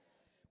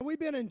We've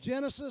been in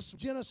Genesis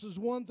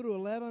 1 through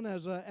 11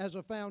 as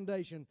a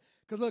foundation.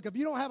 Because look, if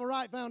you don't have a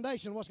right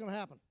foundation, what's going to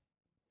happen?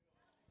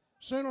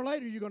 Sooner or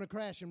later, you're going to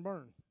crash and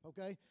burn,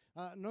 okay?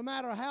 No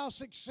matter how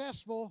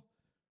successful,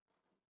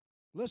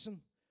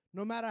 listen,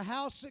 no matter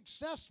how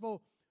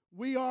successful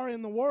we are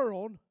in the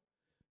world,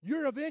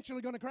 you're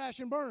eventually going to crash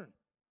and burn,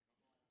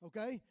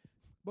 okay?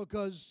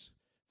 Because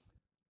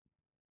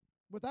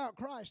without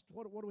Christ,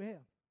 what do we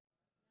have?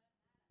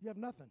 You have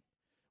nothing.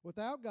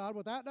 Without God,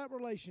 without that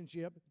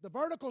relationship, the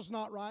vertical's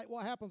not right.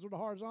 What happens with the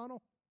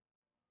horizontal?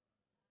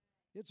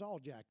 It's all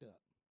jacked up.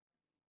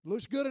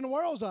 Looks good in the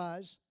world's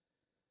eyes,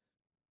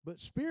 but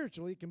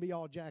spiritually it can be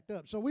all jacked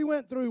up. So we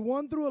went through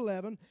 1 through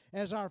 11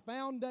 as our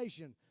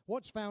foundation.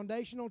 What's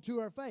foundational to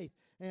our faith?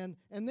 And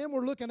then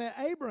we're looking at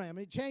Abraham.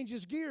 It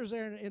changes gears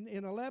there in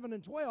 11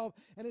 and 12,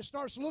 and it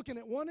starts looking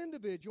at one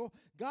individual.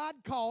 God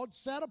called,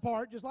 set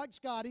apart, just like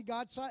Scotty,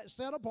 God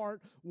set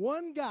apart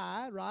one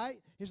guy, right?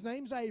 His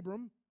name's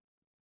Abram.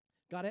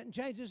 God hadn't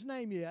changed his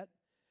name yet.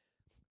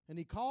 And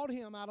he called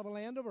him out of a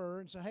land of Ur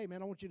and said, hey,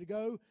 man, I want you to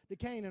go to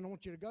Canaan. I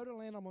want you to go to the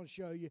land I'm going to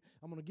show you.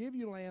 I'm going to give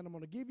you land. I'm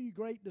going to give you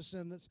great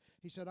descendants.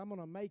 He said, I'm going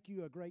to make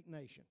you a great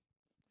nation.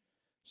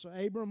 So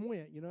Abram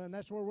went, and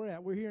that's where we're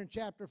at. We're here in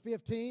chapter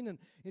 15, and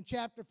in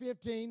chapter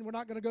 15, we're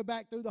not going to go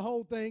back through the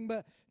whole thing,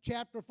 but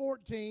chapter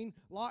 14,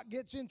 Lot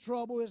gets in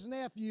trouble. His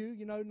nephew,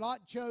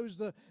 Lot chose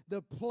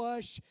the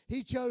plush.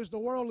 He chose the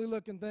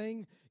worldly-looking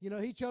thing.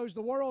 He chose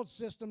the world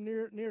system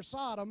near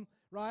Sodom,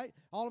 right?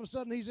 All of a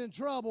sudden, he's in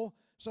trouble,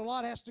 so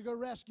Lot has to go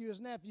rescue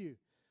his nephew.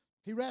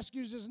 He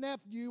rescues his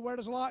nephew. Where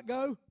does Lot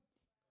go?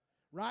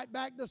 Right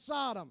back to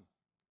Sodom,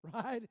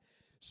 right?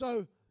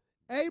 So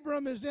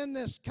Abram is in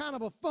this kind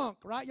of a funk,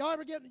 right? Y'all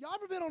ever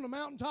been on the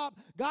mountaintop?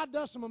 God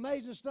does some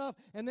amazing stuff,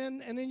 and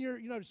then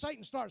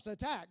Satan starts to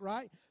attack,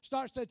 right?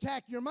 Starts to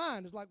attack your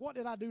mind. It's like, what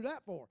did I do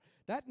that for?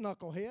 That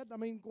knucklehead. I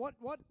mean, what?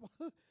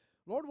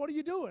 Lord, what are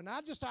you doing?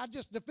 I just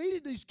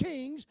defeated these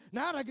kings.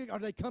 Now are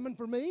they coming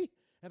for me?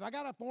 Have I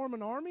got to form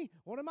an army?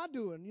 What am I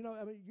doing?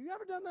 You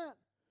ever done that?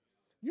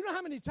 You know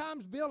how many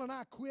times Bill and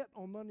I quit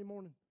on Monday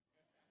morning?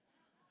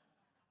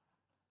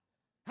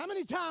 How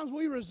many times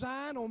we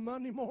resign on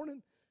Monday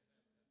morning?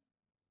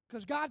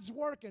 Because God's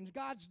working,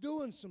 God's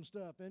doing some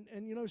stuff. And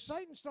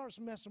Satan starts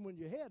messing with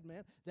your head,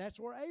 man. That's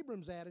where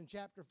Abram's at in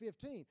chapter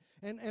 15.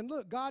 And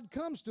look, God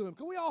comes to him.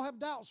 Because we all have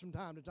doubts from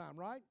time to time,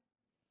 right?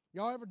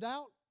 Y'all ever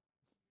doubt?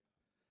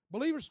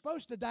 Believers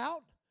supposed to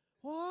doubt?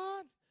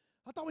 What?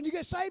 I thought when you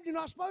get saved, you're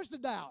not supposed to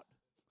doubt.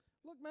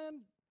 Look,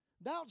 man,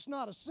 doubt's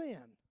not a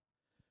sin.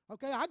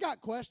 Okay, I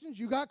got questions.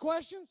 You got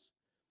questions?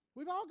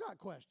 We've all got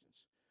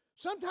questions.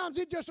 Sometimes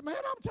man,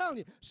 I'm telling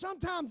you,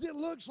 sometimes it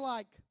looks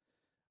like,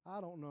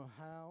 I don't know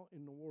how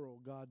in the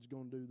world God's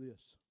going to do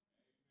this.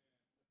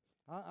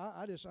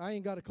 I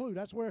ain't got a clue.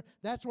 That's where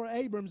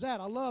Abram's at.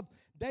 I love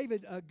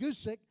David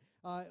Gusick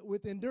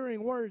with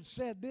Enduring Words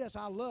said this.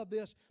 I love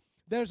this.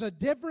 There's a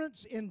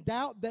difference in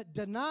doubt that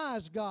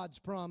denies God's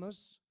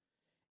promise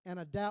and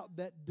a doubt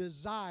that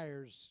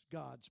desires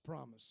God's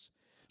promise.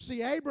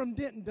 See, Abram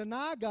didn't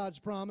deny God's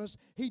promise.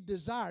 He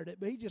desired it,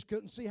 but he just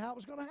couldn't see how it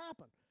was going to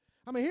happen.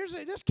 I mean,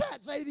 this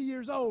cat's 80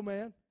 years old,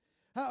 man.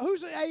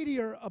 Who's 80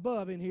 or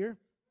above in here?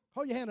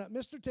 Hold your hand up,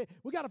 Mr. T.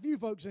 We got a few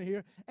folks in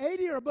here,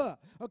 80 or above,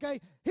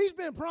 okay? He's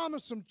been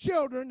promised some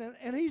children,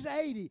 and he's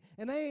 80,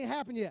 and they ain't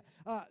happened yet.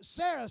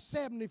 Sarah's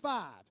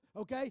 75,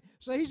 okay?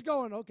 So he's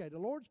going, okay, the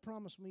Lord's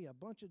promised me a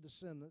bunch of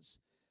descendants,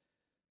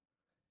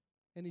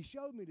 and he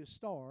showed me the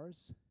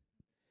stars,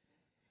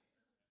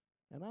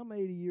 and I'm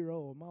 80 years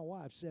old. My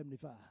wife's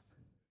 75,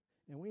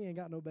 and we ain't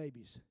got no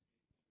babies.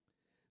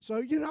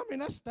 So,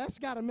 that's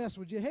got to mess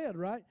with your head,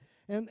 right?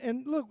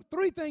 And look,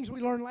 3 things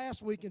we learned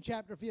last week in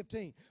chapter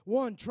 15.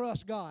 1,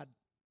 trust God.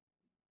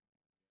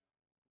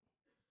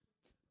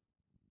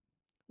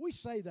 We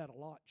say that a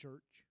lot,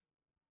 church.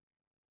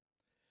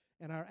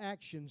 And our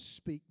actions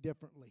speak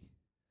differently.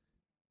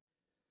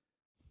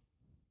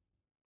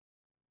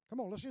 Come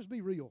on, let's just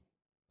be real.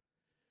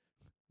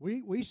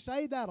 We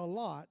say that a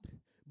lot,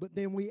 but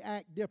then we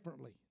act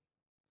differently.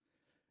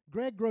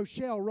 Greg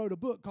Groeschel wrote a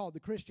book called The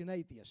Christian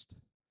Atheist.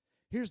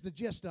 Here's the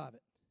gist of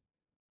it,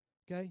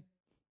 okay?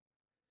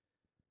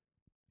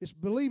 It's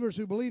believers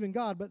who believe in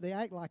God, but they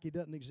act like He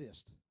doesn't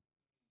exist.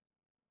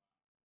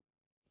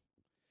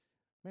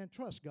 Man,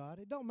 trust God.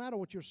 It don't matter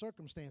what your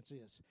circumstance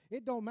is.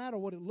 It don't matter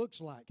what it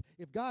looks like.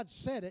 If God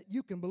said it,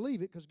 you can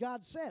believe it because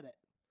God said it.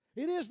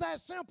 It is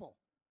that simple.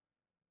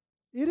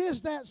 It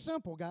is that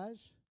simple,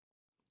 guys.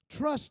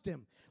 Trust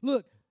Him.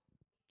 Look,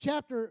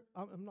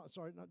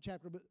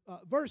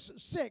 verse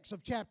 6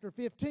 of chapter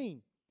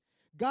 15.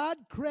 God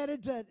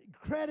credited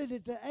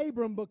to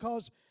Abram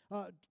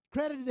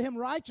credited him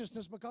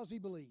righteousness because he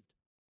believed.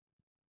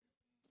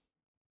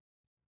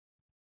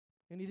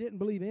 And he didn't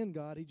believe in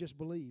God, he just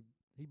believed.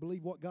 He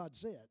believed what God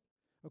said.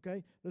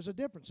 Okay? There's a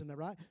difference in there,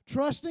 right?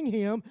 Trusting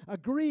Him,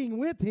 agreeing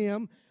with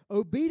Him,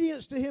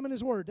 obedience to Him and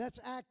His Word. That's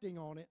acting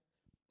on it.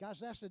 Guys,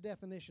 that's the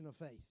definition of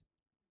faith.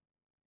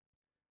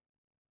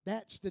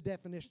 That's the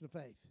definition of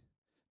faith.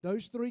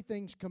 Those 3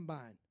 things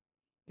combined.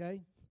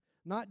 Okay?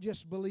 Not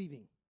just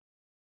believing.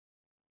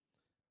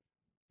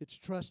 it's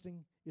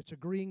trusting, it's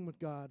agreeing with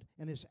God,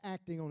 and it's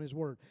acting on His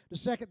Word. The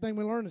second thing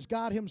we learn is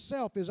God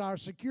Himself is our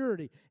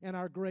security and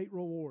our great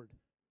reward.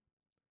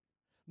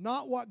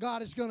 Not what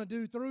God is going to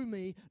do through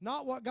me,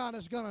 not what God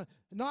is going to,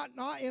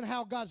 not in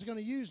how God's going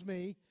to use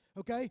me.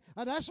 Okay,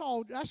 and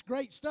that's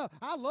great stuff.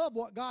 I love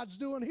what God's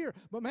doing here,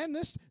 but man,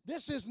 this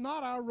is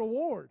not our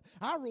reward.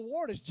 Our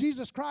reward is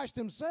Jesus Christ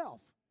Himself.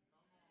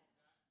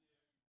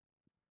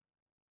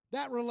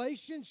 That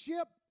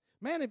relationship.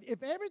 Man,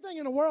 if everything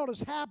in the world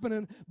is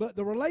happening, but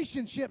the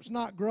relationship's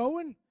not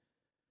growing,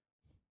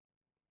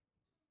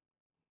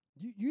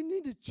 you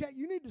need to check.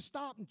 You need to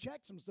stop and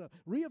check some stuff.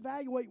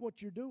 Reevaluate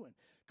what you're doing,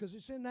 because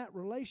it's in that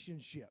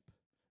relationship.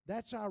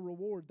 That's our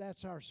reward.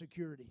 That's our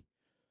security.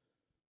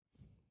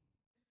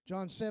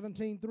 John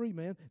 17:3,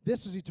 man.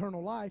 This is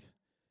eternal life.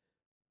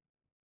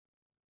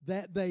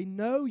 That they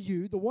know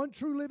you, the one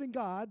true living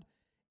God,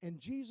 and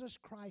Jesus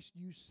Christ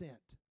you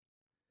sent.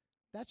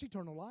 That's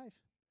eternal life.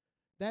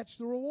 That's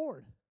the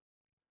reward.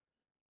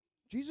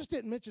 Jesus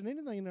didn't mention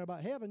anything in there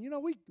about heaven. You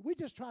know, we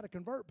just try to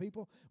convert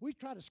people. We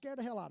try to scare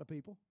the hell out of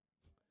people.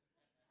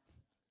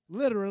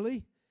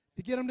 Literally,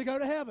 to get them to go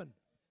to heaven.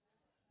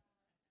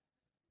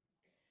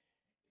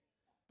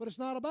 But it's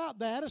not about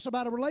that. It's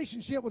about a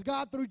relationship with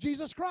God through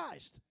Jesus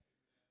Christ.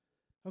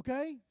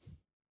 Okay?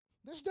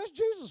 That's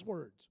Jesus'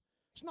 words.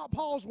 It's not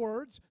Paul's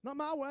words, not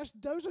my words.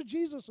 Those are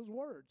Jesus'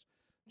 words.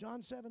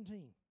 John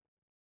 17.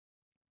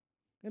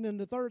 And then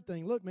the third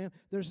thing, look, man,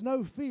 there's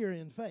no fear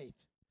in faith.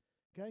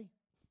 Okay?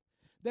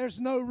 There's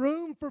no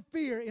room for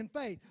fear in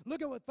faith.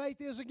 Look at what faith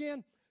is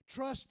again.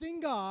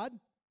 Trusting God,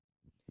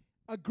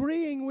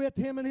 agreeing with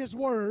Him and His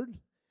Word,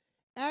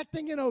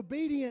 acting in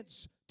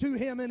obedience to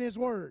Him and His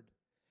Word.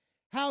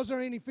 How's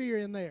there any fear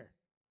in there?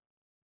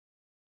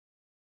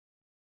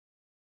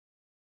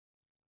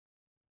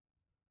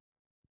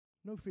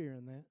 No fear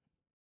in that.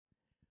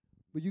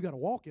 But you got to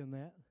walk in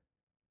that.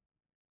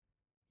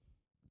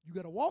 You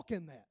got to walk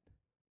in that.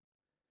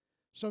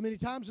 So many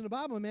times in the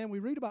Bible, man, we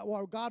read about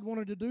why God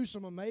wanted to do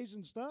some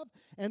amazing stuff,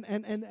 and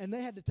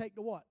they had to take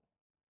the what?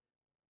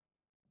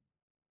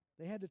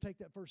 They had to take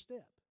that first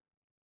step.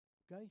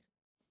 Okay?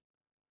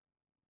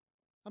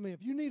 I mean,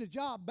 if you need a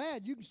job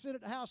bad, you can sit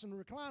at the house in a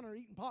recliner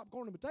eating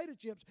popcorn and potato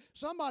chips.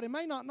 Somebody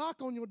may not knock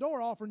on your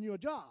door offering you a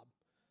job.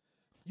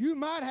 You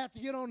might have to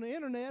get on the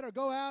internet or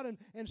go out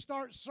and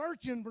start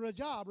searching for a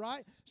job,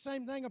 right?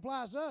 Same thing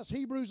applies to us.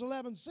 Hebrews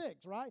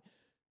 11:6, right?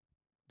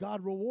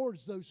 God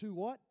rewards those who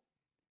what?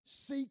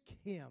 Seek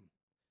Him.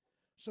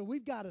 So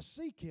we've got to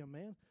seek Him,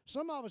 man.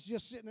 Some of us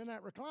just sitting in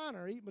that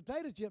recliner eating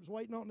potato chips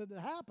waiting on it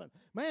to happen.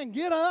 Man,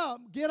 get up,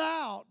 get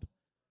out,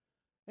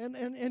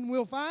 and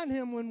we'll find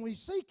Him when we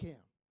seek Him,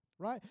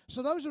 right?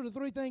 So those are the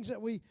three things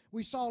that we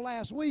saw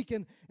last week,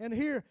 and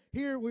here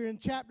we're in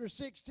chapter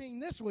 16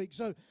 this week.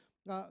 So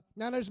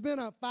now there's been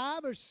a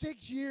 5 or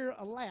 6 year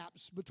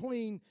elapse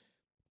between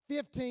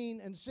 15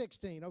 and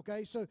 16,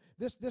 okay? So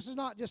this is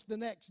not just the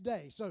next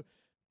day. So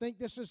think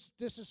this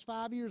is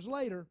 5 years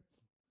later,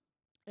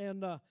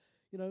 and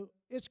you know,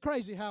 it's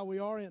crazy how we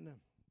are, isn't it?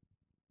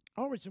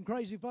 Aren't we some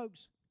crazy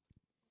folks?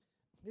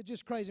 It's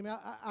just crazy. I mean,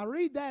 I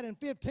read that in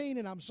 15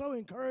 and I'm so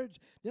encouraged.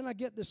 Then I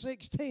get to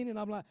 16 and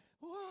I'm like,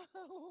 whoa.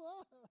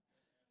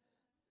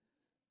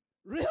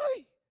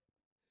 Really?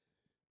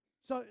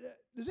 So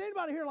does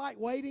anybody here like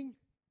waiting?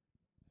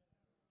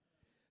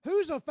 Who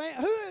is a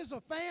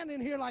fan in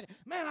here like,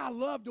 man, I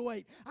love to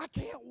wait. I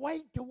can't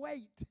wait to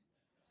wait.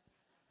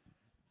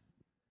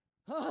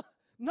 Huh?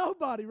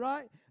 Nobody,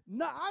 right?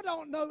 No, I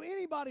don't know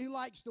anybody who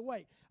likes to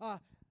wait.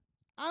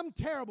 I'm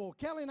terrible.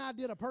 Kelly and I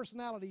did a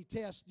personality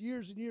test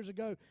years and years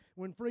ago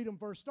when Freedom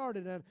first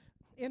started. And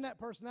in that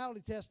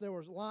personality test, there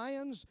was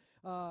lions,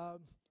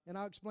 and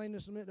I'll explain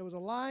this in a minute. There was a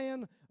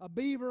lion, a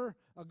beaver,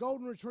 a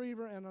golden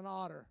retriever, and an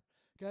otter.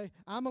 Okay?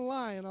 I'm a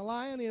lion. A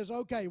lion is,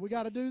 okay, we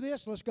got to do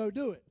this. Let's go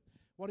do it.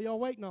 What are y'all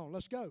waiting on?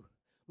 Let's go.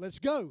 Let's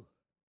go.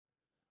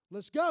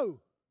 Let's go.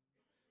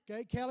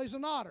 Okay? Kelly's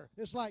an otter.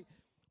 It's like,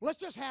 let's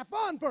just have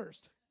fun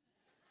first.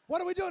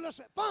 What are we doing? Let's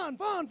fun.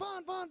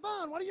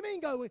 What do you mean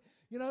go?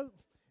 You know,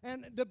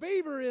 and the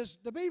beaver's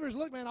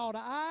look, man, all the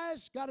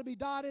I's got to be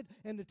dotted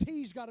and the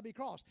T's got to be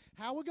crossed.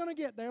 How we're going to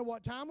get there,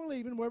 what time we're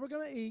leaving, where we're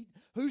going to eat,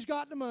 who's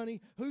got the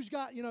money, who's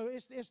got, you know,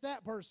 it's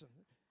that person.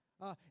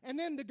 And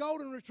then the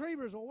golden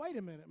retrievers, well, wait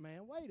a minute,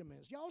 man, wait a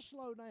minute. Y'all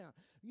slow down.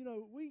 You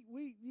know,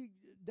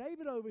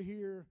 David over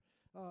here,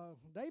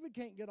 David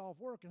can't get off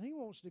work and he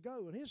wants to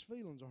go and his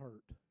feelings are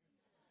hurt.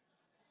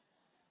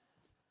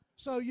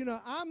 So, you know,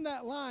 I'm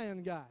that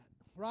lion guy,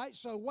 right?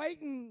 So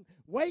waiting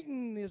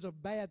is a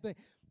bad thing.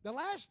 The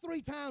last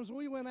 3 times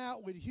we went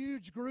out with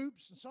huge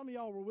groups, and some of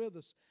y'all were with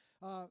us.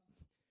 I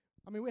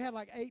mean, we had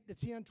like 8 to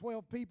 10,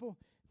 12 people.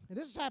 And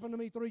this has happened to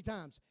me 3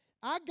 times.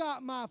 I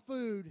got my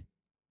food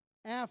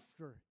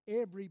after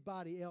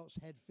everybody else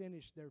had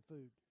finished their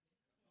food.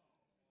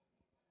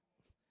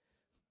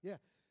 Yeah.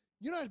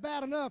 You know, it's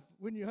bad enough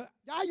when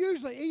I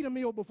usually eat a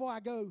meal before I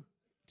go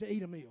to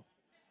eat a meal.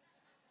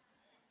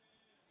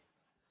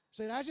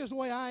 See, that's just the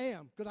way I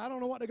am, because I don't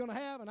know what they're going to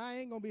have, and I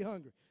ain't going to be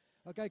hungry.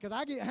 Okay, because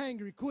I get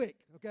hangry quick.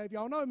 Okay, if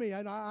y'all know me,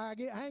 I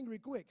get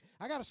hangry quick.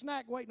 I got a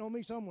snack waiting on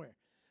me somewhere.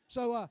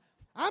 So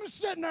I'm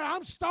sitting there,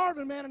 I'm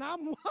starving, man, and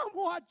I'm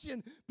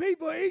watching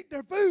people eat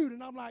their food,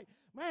 and I'm like,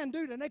 man,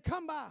 dude, and they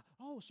come by.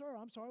 Oh, sir,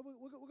 I'm sorry.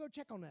 We'll go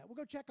check on that. We'll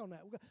go check on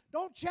that.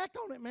 Don't check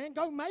on it, man.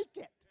 Go make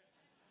it.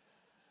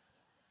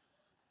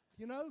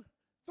 You know,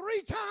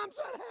 3 times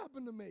that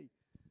happened to me.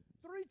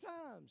 3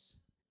 times.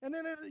 And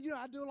then,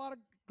 I do a lot of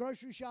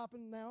grocery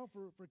shopping now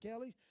for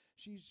Kelly.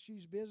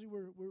 She's busy.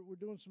 We're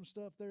doing some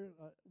stuff there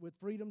with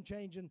Freedom,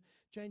 changing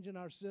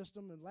our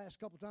system. And the last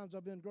couple times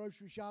I've been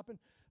grocery shopping.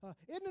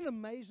 Isn't it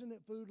amazing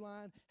at Food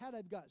Line how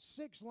they've got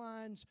 6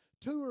 lines,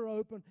 2 are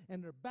open,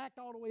 and they're backed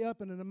all the way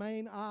up into the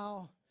main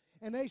aisle.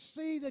 And they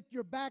see that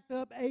you're backed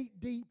up 8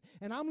 deep.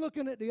 And I'm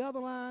looking at the other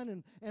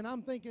line, and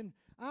I'm thinking,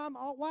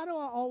 why do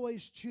I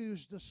always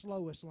choose the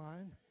slowest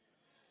line?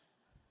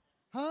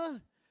 Huh?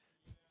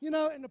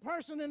 And the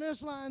person in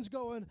this line's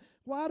going,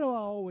 why do I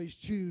always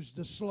choose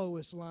the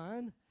slowest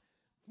line?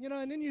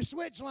 And then you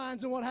switch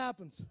lines, and what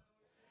happens?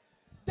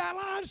 That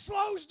line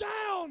slows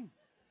down.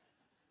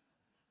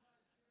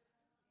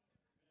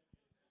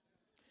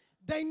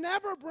 They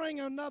never bring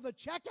another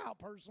checkout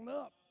person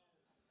up.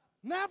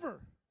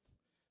 Never.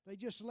 They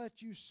just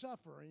let you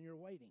suffer and you're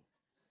waiting.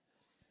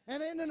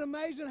 And isn't it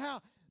amazing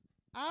how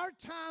our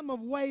time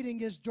of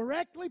waiting is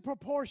directly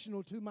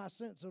proportional to my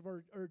sense of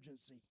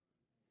urgency?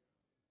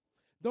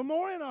 The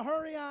more in a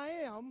hurry I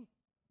am,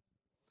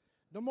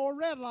 the more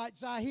red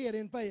lights I hit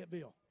in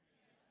Fayetteville.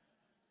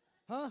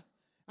 Huh?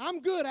 I'm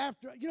good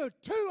after,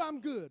 2 I'm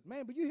good.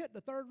 Man, but you hit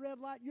the 3rd red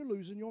light, you're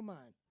losing your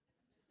mind.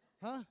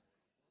 Huh?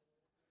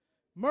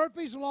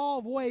 Murphy's Law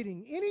of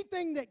waiting.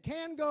 Anything that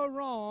can go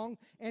wrong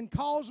and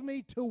cause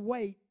me to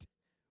wait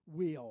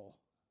will.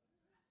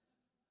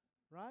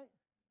 Right?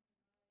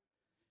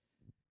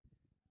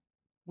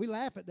 We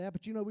laugh at that,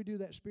 but we do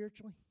that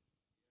spiritually.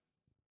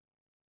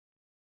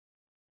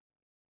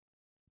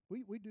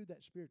 We do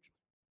that spiritually.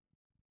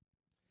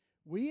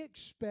 We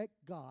expect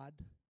God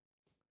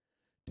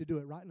to do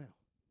it right now.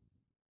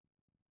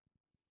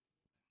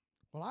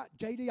 Well,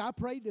 JD, I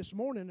prayed this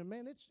morning, and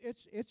man,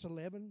 it's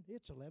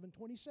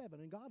 11:27,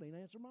 and God ain't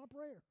answered my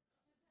prayer.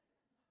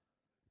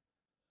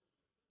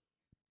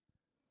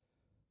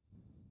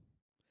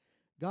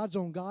 God's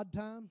on God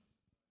time.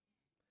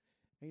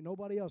 Ain't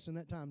nobody else in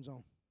that time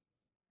zone.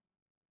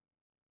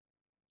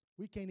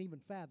 We can't even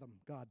fathom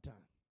God time.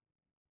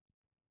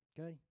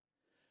 Okay?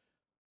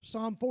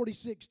 Psalm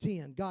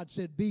 46:10, God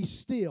said, be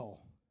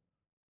still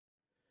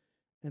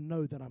and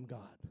know that I'm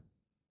God.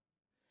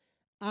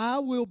 I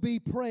will be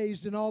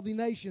praised in all the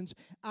nations.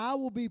 I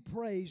will be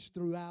praised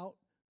throughout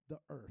the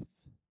earth.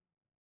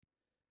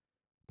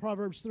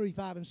 Proverbs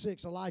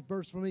 3:5-6, a life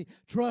verse for me.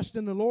 Trust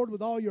in the Lord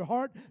with all your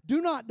heart.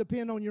 Do not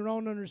depend on your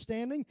own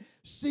understanding.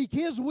 Seek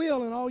His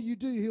will in all you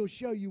do. He'll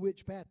show you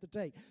which path to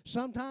take.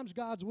 Sometimes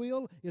God's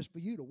will is for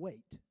you to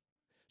wait.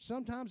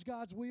 Sometimes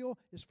God's will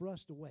is for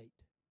us to wait.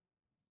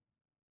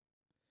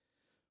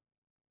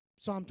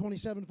 Psalm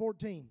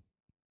 27:14.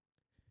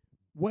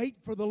 Wait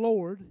for the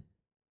Lord.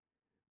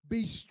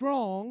 Be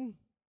strong.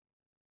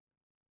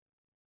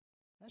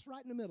 That's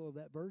right in the middle of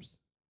that verse.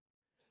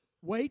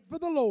 Wait for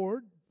the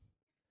Lord.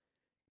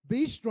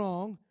 Be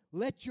strong.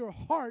 Let your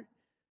heart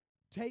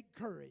take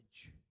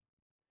courage.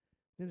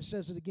 Then it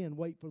says it again,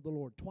 wait for the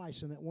Lord.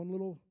 Twice in that one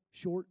little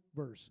short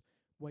verse.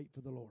 Wait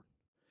for the Lord.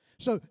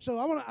 So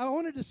I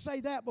wanted to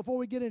say that before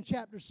we get in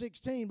chapter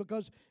 16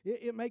 because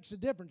it makes a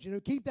difference.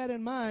 Keep that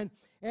in mind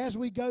as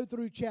we go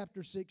through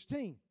chapter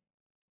 16.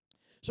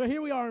 So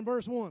here we are in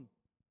verse 1.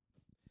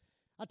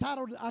 I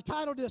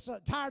titled this,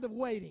 Tired of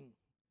Waiting,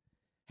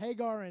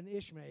 Hagar and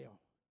Ishmael.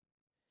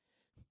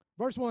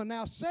 Verse 1,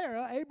 now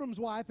Sarah, Abram's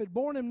wife, had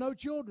borne him no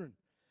children,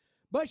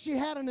 but she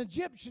had an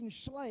Egyptian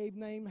slave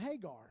named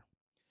Hagar.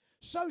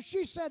 So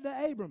she said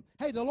to Abram,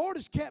 hey, the Lord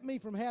has kept me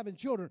from having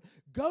children.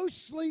 Go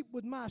sleep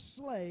with my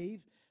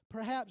slave.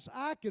 Perhaps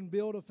I can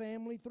build a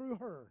family through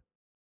her.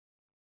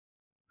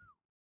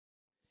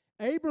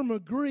 Abram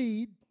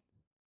agreed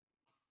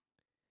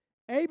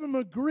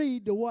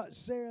to what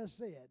Sarah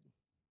said.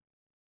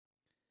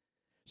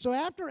 So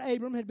after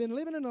Abram had been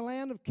living in the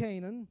land of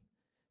Canaan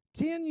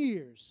 10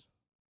 years,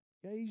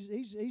 okay,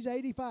 he's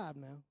 85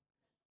 now,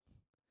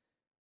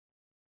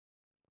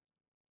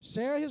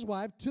 Sarah, his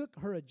wife, took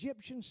her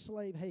Egyptian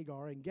slave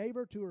Hagar and gave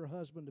her to her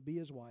husband to be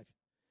his wife.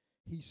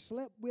 He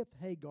slept with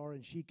Hagar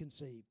and she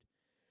conceived.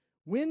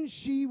 When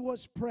she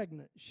was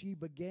pregnant, she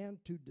began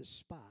to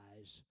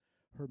despise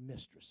her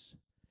mistress.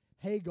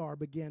 Hagar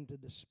began to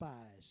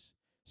despise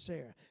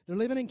Sarah. They're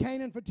living in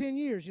Canaan for 10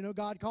 years.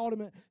 God called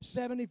him at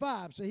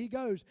 75. So he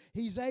goes,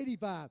 he's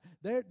 85.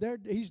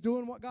 He's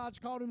doing what God's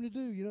called him to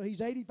do.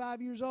 He's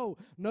 85 years old.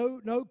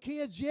 No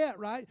kids yet,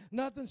 right?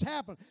 Nothing's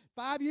happened.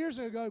 5 years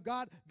ago,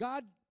 God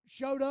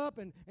showed up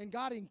and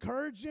God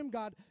encouraged him.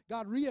 God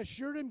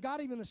reassured him.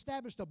 God even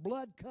established a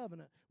blood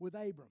covenant with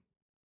Abram.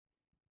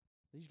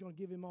 He's going to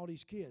give him all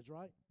these kids,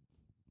 right?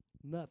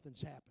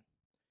 Nothing's happened.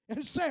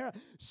 And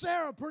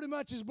Sarah pretty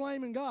much is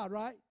blaming God,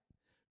 right?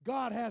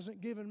 God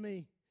hasn't given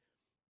me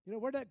You know,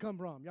 where'd that come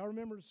from? Y'all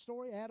remember the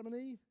story, Adam and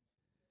Eve?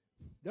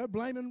 They're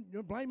blaming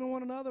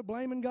one another,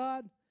 blaming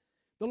God.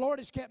 The Lord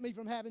has kept me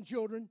from having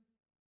children.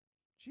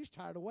 She's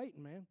tired of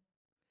waiting, man.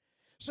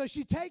 So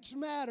she takes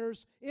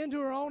matters into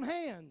her own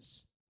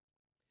hands.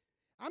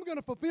 I'm going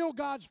to fulfill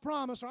God's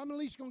promise, or I'm at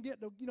least going to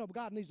get to,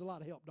 God needs a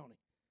lot of help, don't he?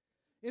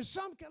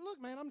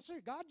 Look, man, I'm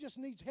serious. God just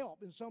needs help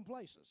in some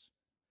places.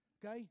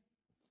 Okay?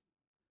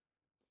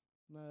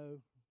 No.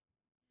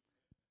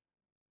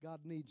 God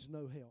needs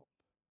no help.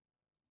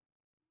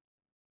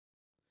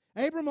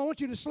 Abram, I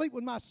want you to sleep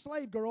with my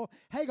slave girl,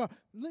 Hagar.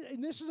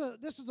 And this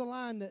is a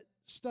line that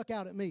stuck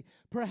out at me.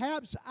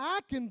 Perhaps I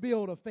can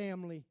build a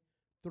family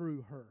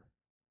through her.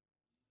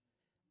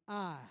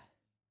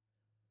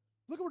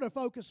 Look at where the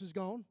focus has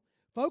gone.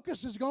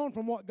 Focus has gone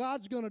from what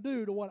God's going to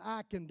do to what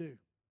I can do.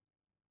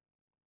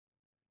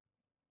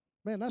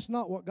 Man, that's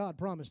not what God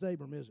promised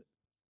Abram, is it?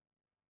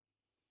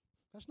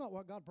 That's not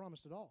what God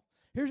promised at all.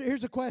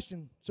 Here's a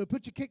question. So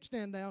put your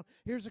kickstand down.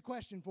 Here's a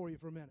question for you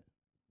for a minute.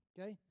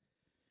 Okay?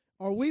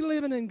 Are we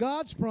living in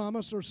God's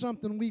promise or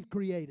something we've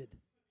created?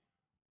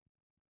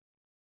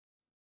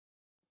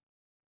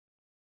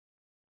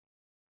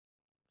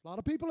 A lot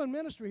of people in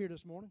ministry here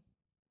this morning.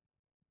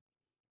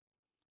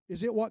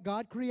 Is it what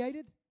God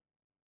created?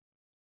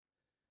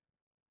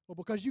 Well,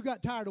 because you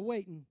got tired of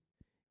waiting,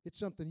 it's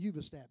something you've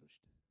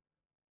established.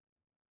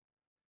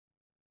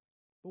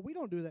 But we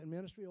don't do that in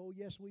ministry. Oh,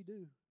 yes, we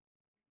do.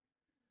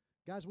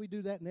 Guys, we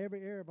do that in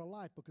every area of our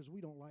life because we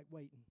don't like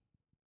waiting.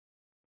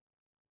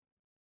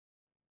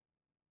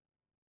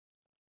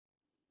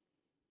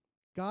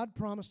 God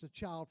promised a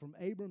child from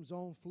Abram's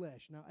own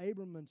flesh. Now,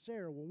 Abram and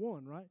Sarah were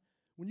one, right?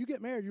 When you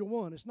get married, you're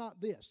one. It's not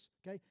this,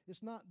 okay?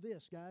 It's not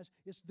this, guys.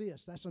 It's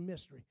this. That's a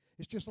mystery.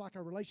 It's just like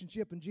our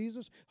relationship in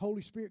Jesus.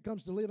 Holy Spirit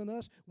comes to live in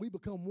us. We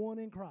become one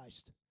in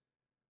Christ,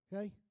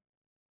 okay?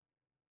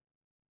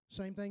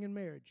 Same thing in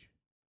marriage.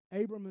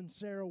 Abram and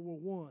Sarah were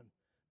one.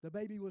 The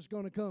baby was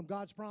going to come.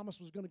 God's promise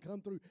was going to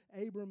come through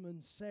Abram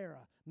and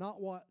Sarah,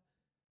 not what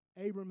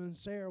Abram and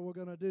Sarah were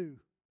going to do.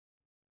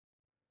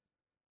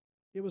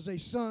 It was a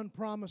son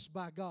promised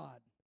by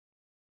God.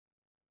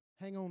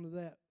 Hang on to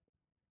that,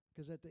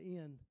 because at the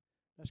end,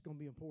 that's going to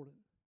be important.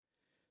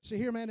 See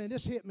here, man, and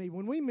this hit me.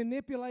 When we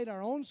manipulate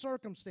our own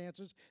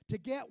circumstances to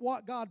get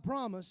what God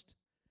promised,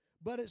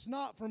 but it's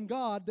not from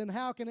God, then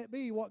how can it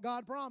be what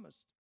God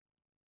promised?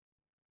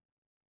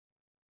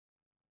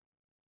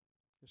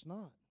 It's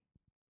not.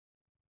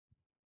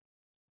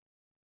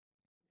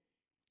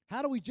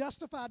 How do we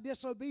justify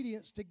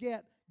disobedience to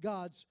get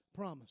God's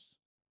promise?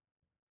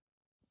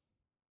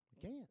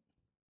 We can't.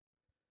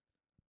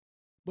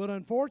 But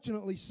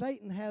unfortunately,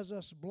 Satan has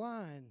us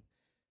blind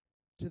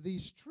to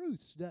these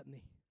truths, doesn't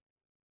he?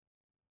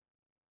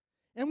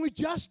 And we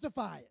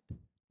justify it.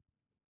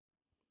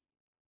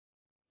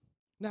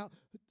 Now,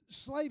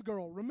 slave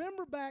girl,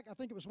 remember back, I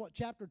think it was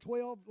chapter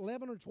 12,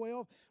 11 or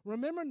 12?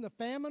 Remember when the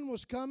famine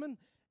was coming?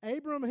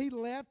 Abram, he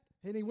left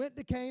and he went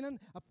to Canaan.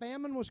 A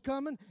famine was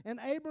coming, and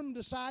Abram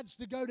decides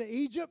to go to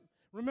Egypt.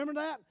 Remember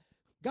that?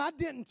 God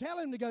didn't tell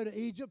him to go to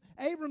Egypt.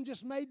 Abram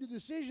just made the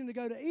decision to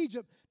go to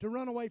Egypt to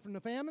run away from the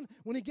famine.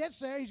 When he gets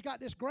there, he's got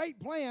this great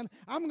plan.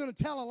 I'm going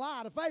to tell a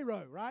lie to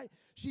Pharaoh, right?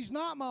 She's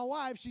not my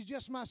wife. She's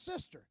just my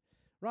sister,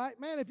 right?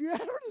 Man, if you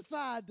ever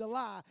decide to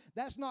lie,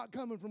 that's not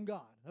coming from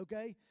God,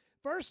 okay?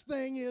 First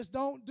thing is,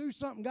 don't do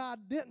something God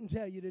didn't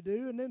tell you to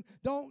do, and then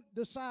don't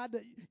decide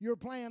that your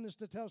plan is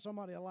to tell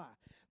somebody a lie.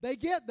 They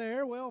get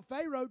there, well,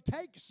 Pharaoh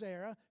takes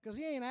Sarah, because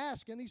he ain't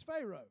asking, he's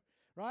Pharaoh,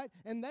 right?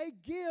 And they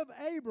give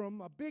Abram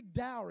a big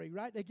dowry,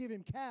 right? They give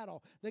him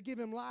cattle, they give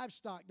him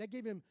livestock, they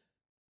give him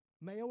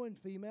male and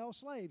female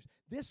slaves.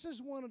 This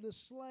is one of the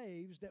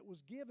slaves that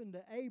was given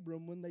to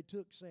Abram when they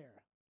took Sarah.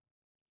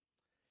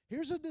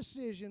 Here's a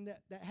decision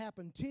that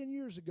happened 10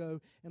 years ago,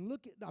 and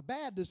look at a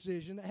bad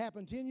decision that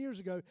happened 10 years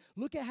ago.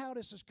 Look at how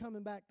this is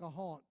coming back to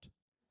haunt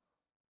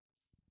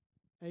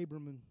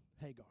Abram and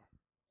Hagar.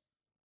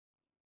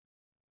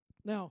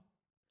 Now,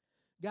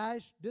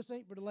 guys, this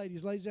ain't for the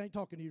ladies. Ladies, I ain't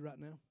talking to you right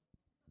now.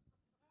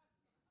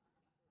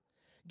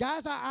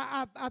 Guys,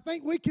 I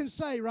think we can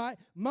say, right,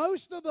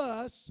 most of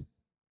us,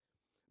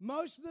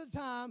 most of the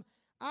time,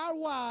 our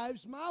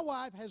wives, my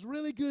wife has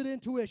really good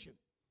intuition.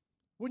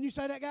 Wouldn't you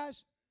say that,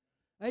 guys?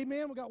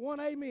 Amen. We got one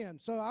amen.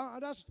 So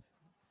that's,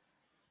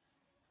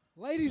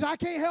 ladies, I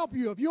can't help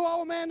you. If you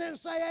old man didn't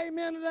say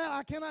amen to that,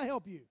 I cannot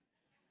help you.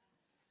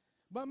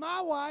 But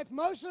my wife,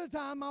 most of the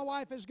time, my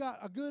wife has got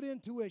a good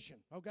intuition,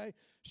 okay?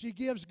 She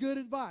gives good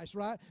advice,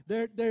 right?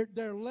 They're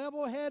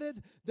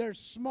level-headed. They're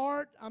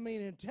smart. I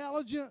mean,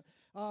 intelligent.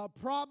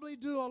 Probably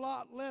do a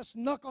lot less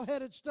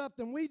knuckle-headed stuff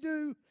than we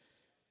do.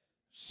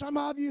 Some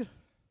of you.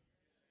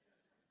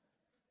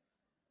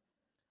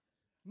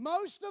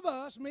 Most of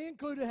us, me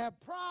included, have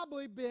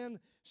probably been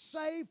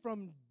saved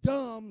from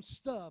dumb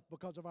stuff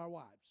because of our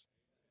wives.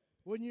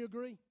 Wouldn't you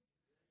agree?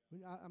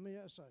 I mean,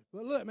 that's so.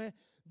 But look, man,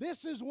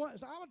 this is one.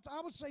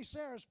 I would say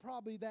Sarah's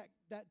probably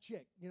that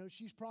chick. You know,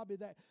 she's probably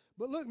that.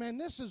 But look, man,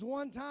 this is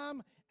one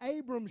time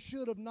Abram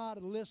should have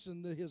not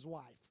listened to his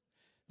wife.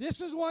 This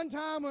is one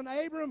time when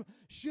Abram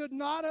should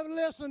not have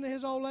listened to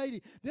his old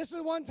lady. This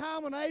is one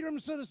time when Abram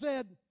should have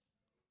said,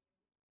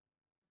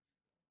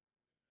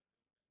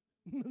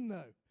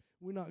 no,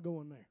 we're not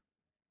going there.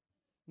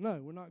 No,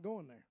 we're not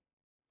going there.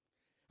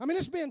 I mean,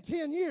 it's been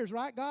 10 years,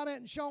 right? God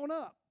hadn't shown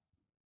up.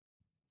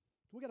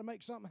 We got to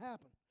make something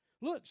happen.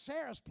 Look,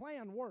 Sarah's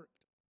plan worked.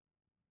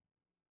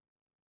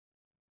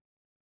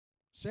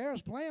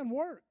 Sarah's plan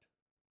worked.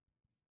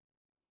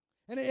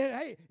 And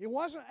hey, it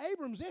wasn't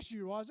Abram's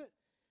issue, was it?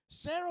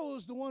 Sarah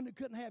was the one that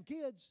couldn't have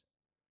kids.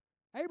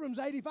 Abram's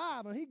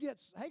 85, and he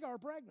gets Hagar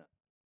pregnant.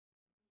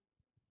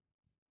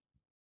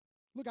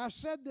 Look, I've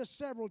said this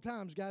several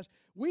times, guys.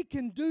 We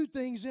can do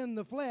things in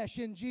the flesh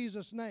in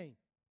Jesus' name.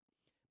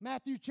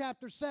 Matthew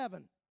chapter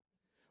 7.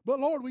 But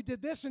Lord, we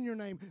did this in your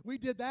name. We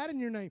did that in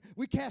your name.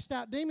 We cast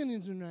out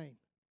demons in your name.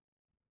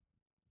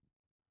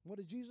 What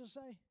did Jesus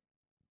say?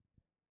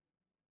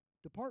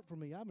 Depart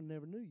from me, I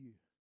never knew you.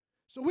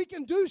 So we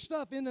can do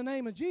stuff in the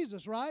name of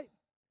Jesus, right?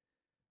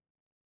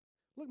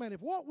 Look, man,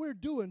 if what we're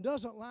doing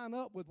doesn't line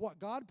up with what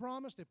God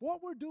promised, if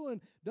what we're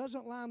doing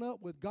doesn't line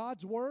up with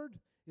God's word,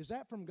 is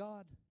that from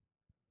God?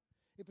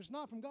 If it's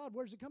not from God,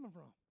 where's it coming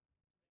from?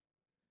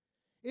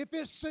 If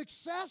it's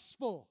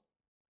successful,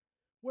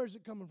 where's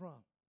it coming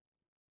from?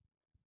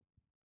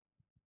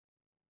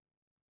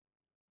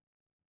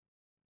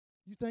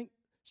 You think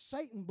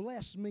Satan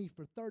blessed me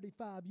for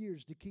 35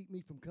 years to keep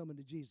me from coming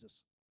to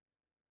Jesus?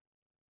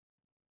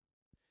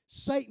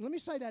 Satan, let me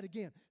say that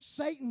again.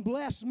 Satan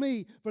blessed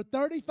me for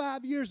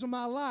 35 years of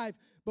my life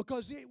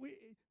because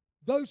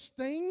those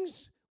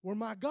things were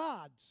my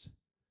gods.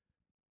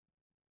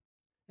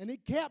 And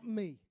it kept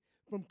me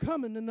from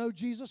coming to know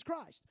Jesus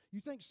Christ.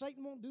 You think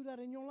Satan won't do that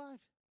in your life?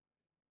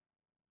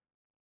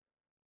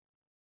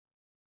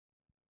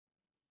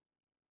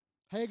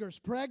 Hagar's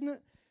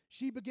pregnant.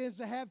 She begins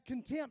to have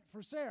contempt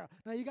for Sarah.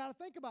 Now you got to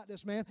think about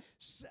this, man.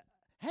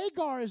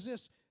 Hagar is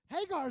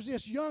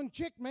this young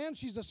chick, man.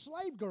 She's a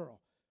slave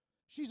girl.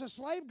 She's a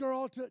slave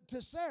girl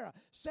to Sarah.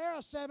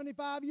 Sarah's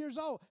 75 years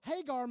old.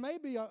 Hagar may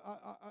be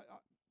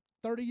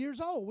 30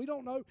 years old. We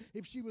don't know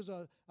if she was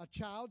a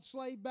child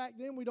slave back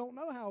then. We don't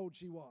know how old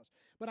she was.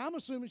 But I'm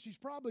assuming she's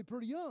probably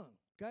pretty young,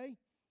 okay?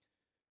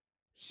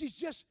 She's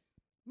just,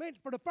 man,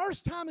 for the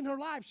first time in her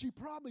life, she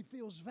probably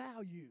feels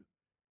value.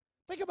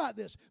 Think about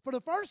this. For the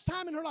first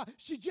time in her life,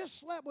 she just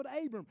slept with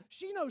Abram.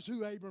 She knows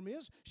who Abram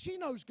is. She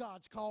knows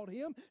God's called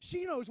him.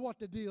 She knows what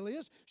the deal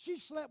is. She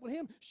slept with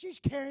him. She's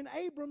carrying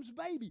Abram's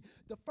baby.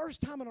 The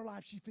first time in her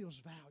life, she feels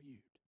valued.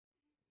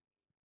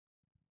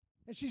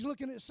 And she's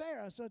looking at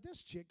Sarah and said,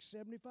 this chick's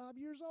 75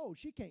 years old.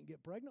 She can't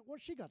get pregnant.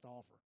 What's she got to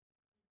offer?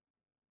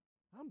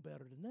 I'm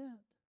better than that.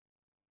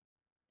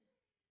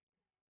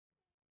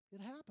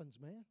 It happens,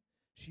 man.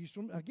 She's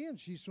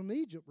from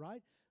Egypt,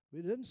 right?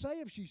 It doesn't say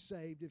if she's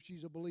saved, if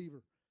she's a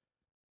believer.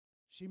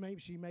 She may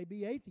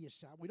be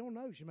atheist. We don't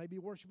know. She may be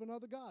worshiping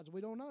other gods. We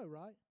don't know,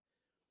 right?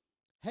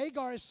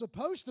 Hagar is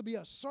supposed to be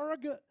a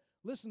surrogate,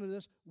 listen to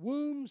this,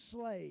 womb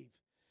slave.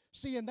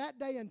 See, in that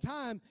day and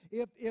time,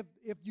 if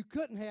you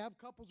couldn't have,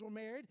 couples were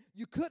married,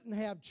 you couldn't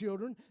have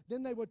children,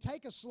 then they would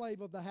take a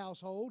slave of the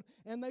household,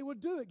 and they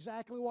would do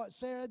exactly what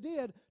Sarah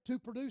did to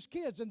produce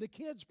kids. And the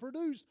kids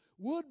produced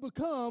would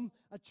become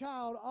a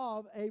child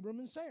of Abram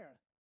and Sarah.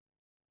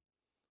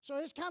 So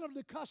it's kind of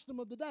the custom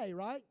of the day,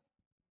 right?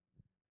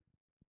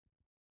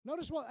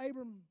 Notice what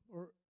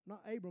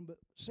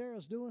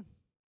Sarah's doing.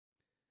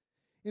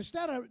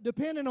 Instead of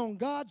depending on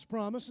God's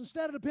promise,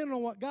 instead of depending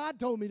on what God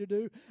told me to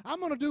do,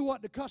 I'm going to do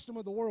what the custom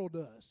of the world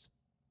does.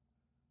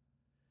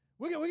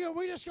 We're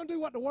just going to do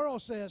what the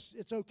world says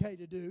it's okay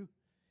to do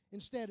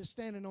instead of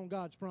standing on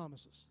God's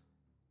promises.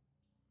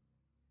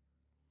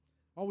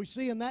 Are we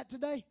seeing that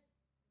today?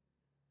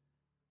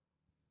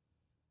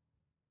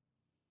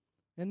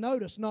 And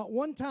notice, not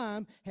one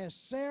time has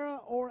Sarah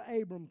or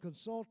Abram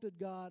consulted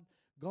God,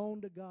 gone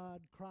to God,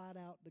 cried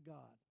out to God.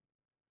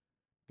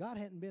 God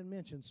hadn't been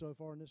mentioned so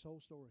far in this whole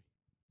story.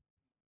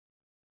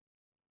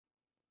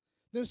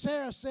 Then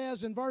Sarah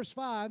says in verse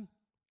 5,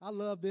 I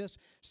love this.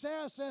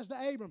 Sarah says to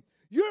Abram,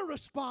 you're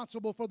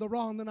responsible for the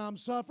wrong that I'm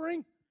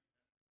suffering.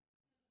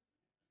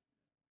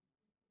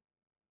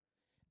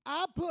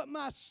 I put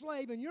my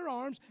slave in your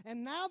arms,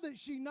 and now that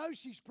she knows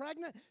she's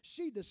pregnant,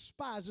 she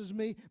despises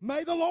me.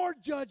 May the Lord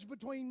judge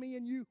between me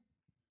and you.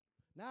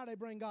 Now they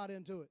bring God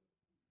into it.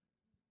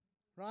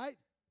 Right?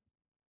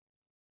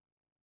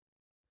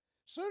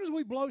 As soon as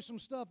we blow some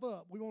stuff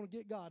up, we want to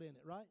get God in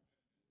it, right?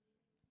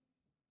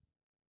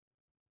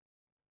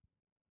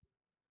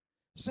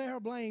 Sarah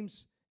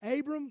blames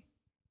Abram.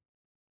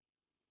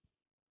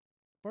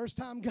 First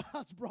time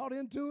God's brought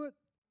into it.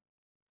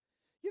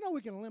 You know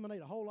we can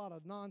eliminate a whole lot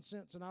of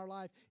nonsense in our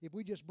life if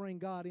we just bring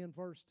God in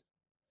first.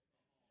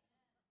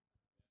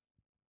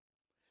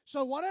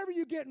 So whatever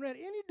you're getting ready,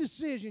 any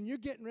decision you're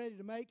getting ready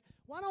to make,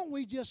 why don't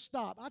we just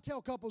stop? I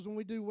tell couples when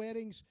we do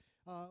weddings,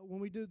 when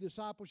we do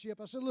discipleship,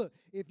 I said, look,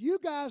 if you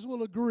guys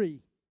will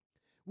agree,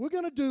 we're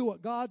going to do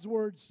what God's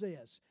Word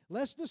says.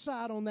 Let's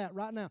decide on that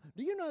right now.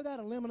 Do you know that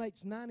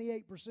eliminates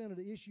 98% of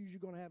the issues you're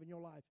going to have in your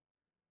life?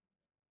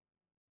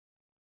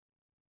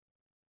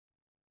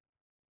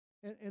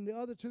 And the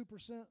other 2%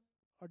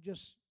 are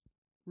just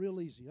real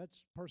easy.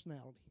 That's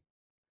personality.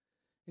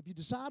 If you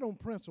decide on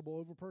principle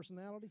over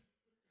personality,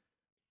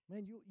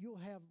 man, you'll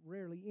have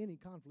rarely any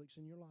conflicts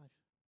in your life.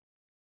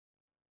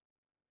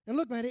 And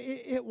look, man,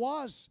 it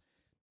was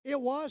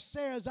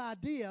Sarah's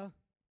idea,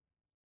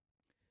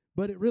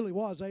 but it really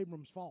was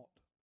Abram's fault.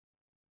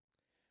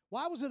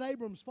 Why was it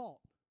Abram's fault?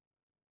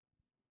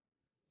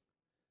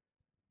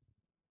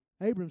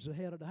 Abram's the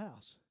head of the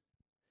house.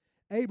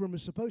 Abram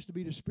is supposed to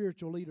be the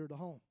spiritual leader of the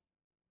home.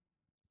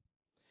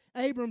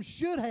 Abram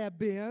should have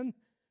been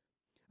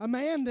a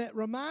man that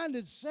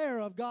reminded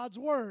Sarah of God's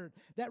word,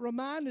 that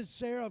reminded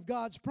Sarah of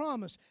God's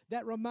promise,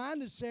 that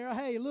reminded Sarah,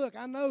 hey, look,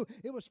 I know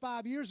it was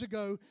 5 years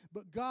ago,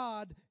 but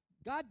God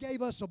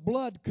gave us a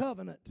blood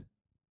covenant.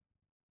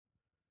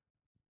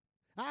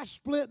 I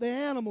split the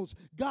animals.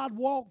 God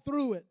walked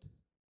through it.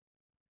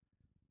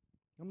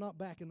 I'm not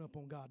backing up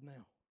on God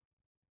now.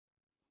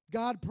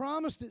 God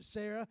promised it,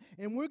 Sarah,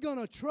 and we're going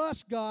to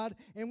trust God,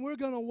 and we're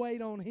going to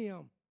wait on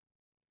Him.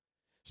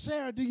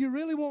 Sarah, do you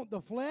really want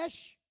the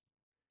flesh,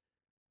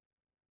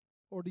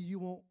 or do you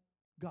want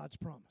God's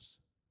promise?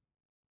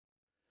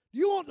 Do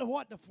you want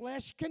what the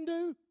flesh can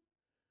do,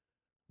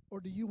 or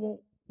do you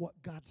want what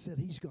God said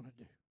He's going to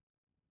do?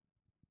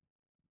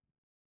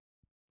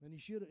 And He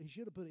should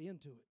have put an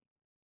end to it.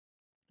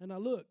 And now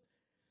look,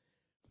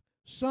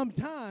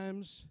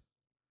 sometimes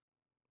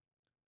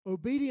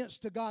obedience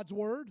to God's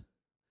word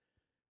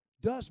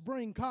does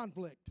bring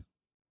conflict.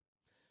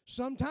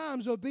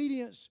 Sometimes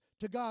obedience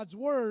to God's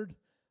word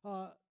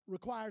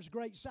requires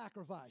great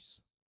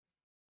sacrifice.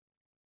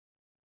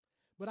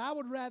 But I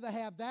would rather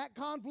have that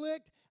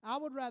conflict, I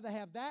would rather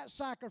have that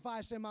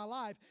sacrifice in my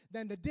life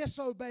than to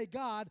disobey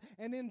God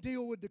and then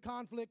deal with the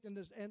conflict and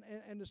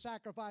the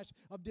sacrifice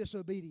of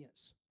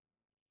disobedience.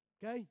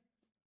 Okay?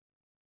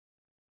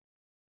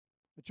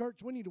 The church,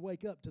 we need to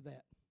wake up to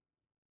that.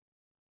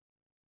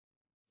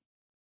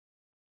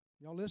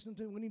 Y'all listening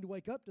to me? We need to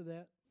wake up to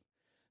that.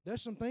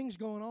 There's some things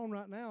going on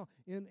right now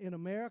in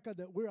America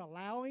that we're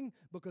allowing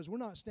because we're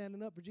not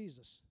standing up for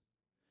Jesus.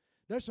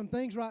 There's some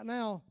things right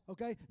now,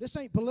 okay? This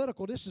ain't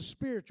political. This is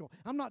spiritual.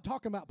 I'm not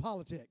talking about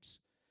politics.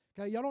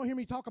 Okay? Y'all don't hear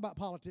me talk about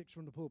politics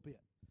from the pulpit.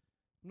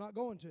 I'm not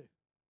going to.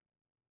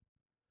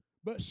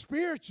 But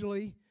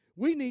spiritually,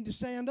 we need to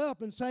stand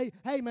up and say,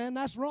 hey, man,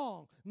 that's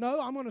wrong.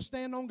 No, I'm going to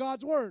stand on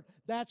God's word.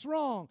 That's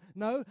wrong.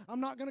 No, I'm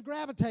not going to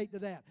gravitate to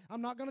that.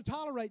 I'm not going to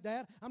tolerate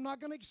that. I'm not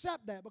going to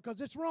accept that because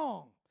it's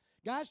wrong.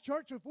 Guys,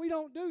 church, if we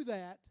don't do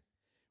that,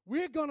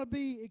 we're going to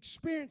be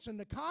experiencing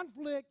the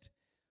conflict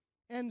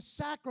and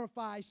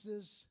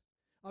sacrifices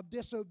of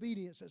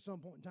disobedience at some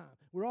point in time.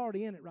 We're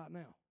already in it right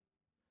now.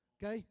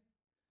 Okay?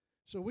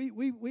 So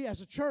we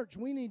as a church,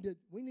 we need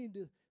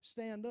to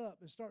stand up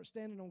and start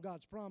standing on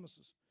God's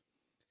promises.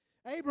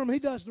 Abram, he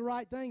does the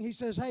right thing. He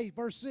says, hey,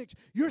 verse 6,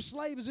 your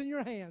slave is in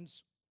your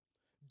hands.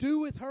 Do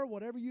with her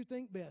whatever you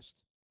think best.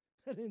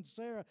 And then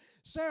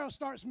Sarah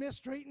starts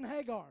mistreating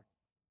Hagar.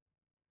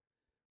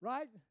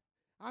 Right?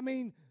 I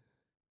mean,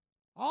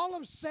 all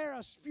of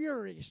Sarah's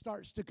fury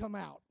starts to come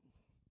out.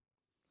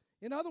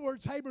 In other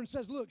words, Abram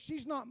says, look,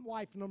 she's not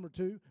wife number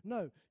 2.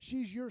 No,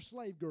 she's your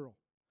slave girl.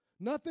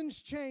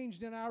 Nothing's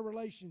changed in our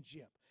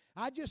relationship.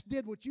 I just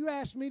did what you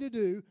asked me to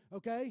do,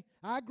 okay?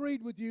 I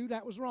agreed with you.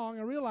 That was wrong.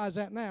 I realize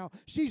that now.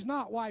 She's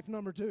not wife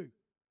number 2.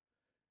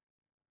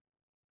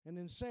 And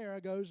then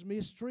Sarah goes,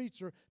 mistreats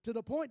her to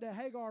the point that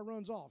Hagar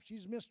runs off.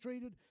 She's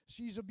mistreated.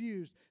 She's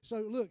abused.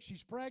 So look,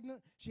 she's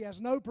pregnant. She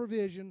has no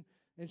provision.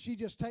 And she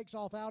just takes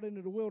off out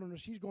into the wilderness.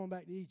 She's going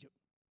back to Egypt.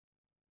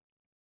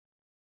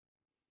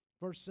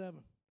 Verse 7.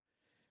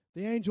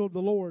 The angel of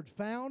the Lord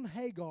found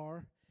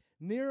Hagar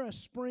near a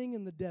spring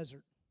in the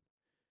desert.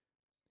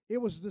 It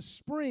was the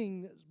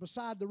spring that was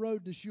beside the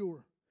road to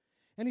Shur.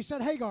 And he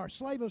said, Hagar,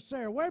 slave of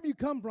Sarah, where have you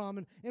come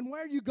from and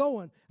where are you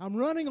going? I'm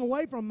running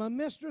away from my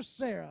mistress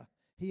Sarah,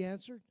 he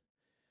answered.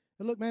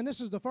 And look, man,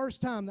 this is the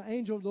first time the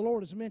angel of the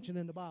Lord is mentioned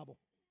in the Bible.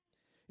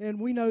 And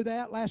we know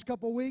that last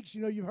couple of weeks,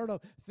 you've heard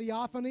of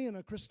theophany and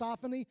a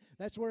Christophany.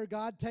 That's where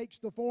God takes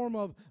the form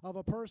of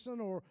a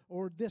person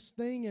or this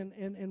thing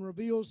and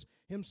reveals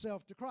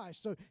himself to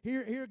Christ. So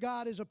here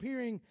God is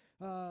appearing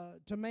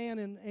to man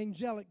in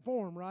angelic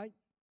form, right?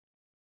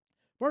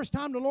 First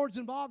time the Lord's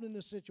involved in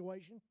this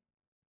situation.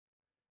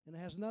 And it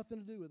has nothing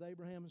to do with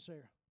Abraham and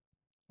Sarah.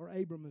 Or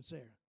Abram and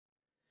Sarah.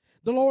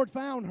 The Lord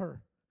found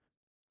her.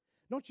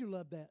 Don't you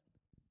love that?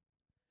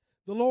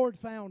 The Lord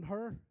found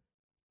her.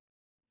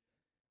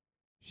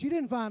 She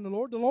didn't find the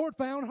Lord. The Lord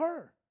found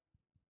her.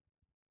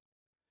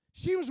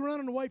 She was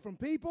running away from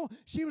people.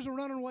 She was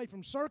running away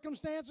from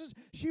circumstances.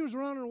 She was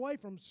running away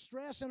from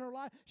stress in her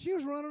life. She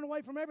was running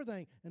away from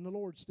everything. And the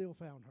Lord still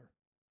found her.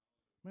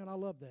 Man, I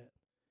love that.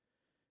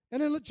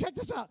 And then check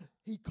this out.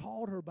 He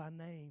called her by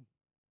name.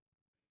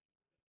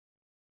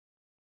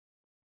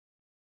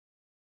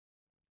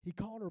 He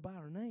called her by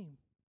her name.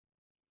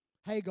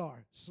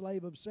 Hagar,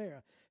 slave of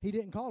Sarah. He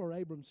didn't call her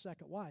Abram's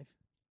second wife.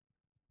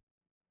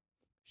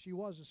 She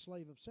was a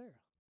slave of Sarah.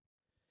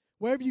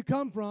 Where have you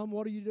come from?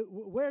 What do you do?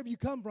 Where have you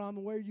come from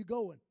and where are you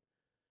going?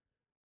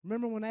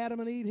 Remember when Adam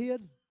and Eve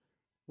hid?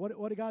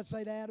 What did God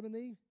say to Adam and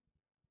Eve?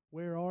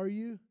 Where are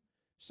you?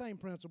 Same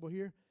principle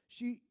here.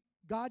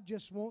 God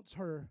just wants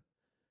her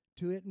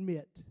to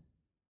admit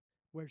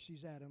where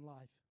she's at in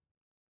life.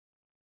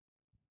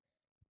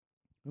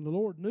 And the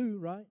Lord knew,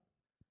 right?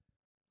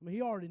 I mean,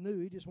 He already knew.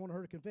 He just wanted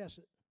her to confess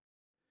it.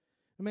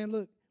 And man,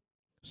 look,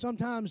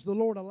 sometimes the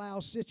Lord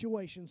allows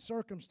situations,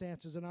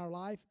 circumstances in our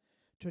life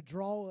to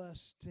draw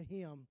us to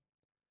Him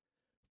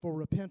for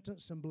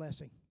repentance and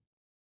blessing.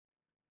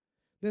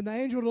 Then the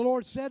angel of the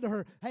Lord said to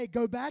her, hey,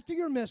 go back to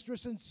your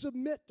mistress and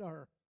submit to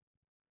her.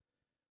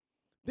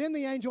 Then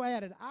the angel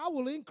added, I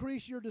will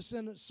increase your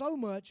descendants so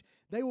much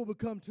they will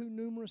become too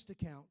numerous to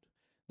count.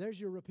 There's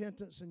your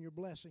repentance and your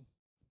blessing.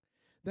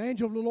 The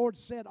angel of the Lord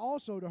said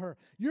also to her,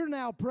 you're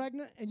now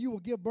pregnant and you will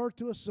give birth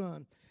to a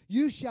son.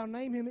 You shall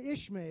name him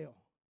Ishmael,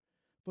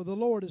 for the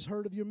Lord has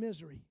heard of your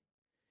misery.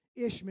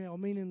 Ishmael,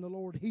 meaning the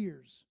Lord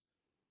hears.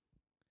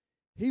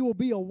 He will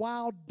be a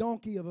wild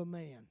donkey of a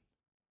man.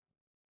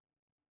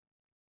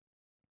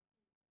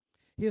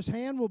 His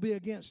hand will be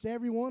against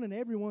everyone and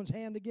everyone's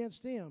hand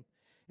against him.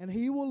 And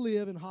he will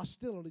live in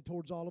hostility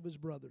towards all of his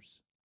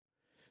brothers.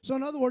 So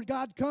in other words,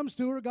 God comes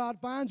to her, God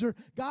finds her,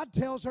 God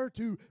tells her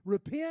to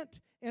repent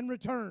and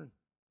return.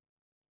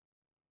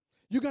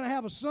 You're going to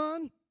have a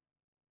son.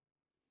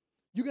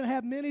 You're going to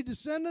have many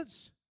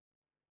descendants.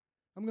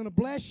 I'm going to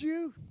bless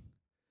you.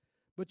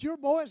 But your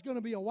boy is going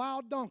to be a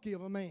wild donkey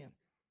of a man.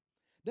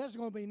 There's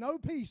going to be no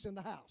peace in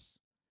the house.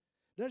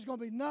 There's going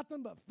to be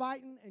nothing but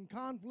fighting and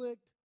conflict.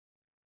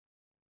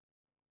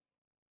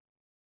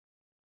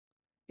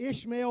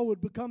 Ishmael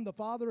would become the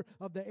father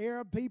of the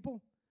Arab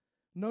people,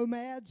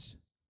 nomads,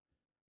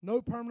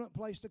 no permanent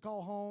place to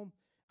call home.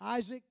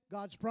 Isaac,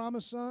 God's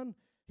promised son,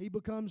 he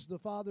becomes the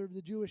father of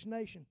the Jewish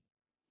nation.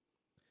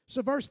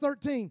 So verse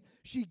 13,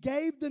 she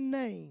gave this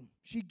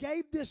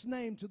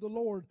name to the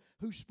Lord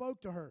who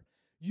spoke to her.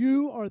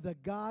 You are the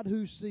God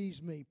who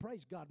sees me.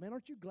 Praise God, man.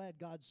 Aren't you glad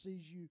God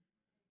sees you?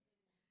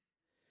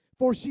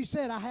 For she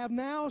said, I have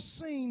now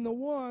seen the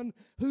one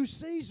who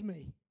sees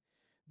me.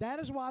 That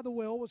is why the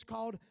well was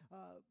called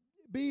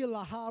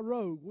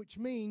Be-Lahai-Roi, which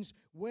means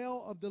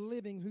well of the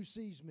living who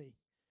sees me.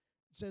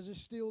 It says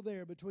it's still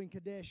there between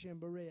Kadesh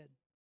and Bered.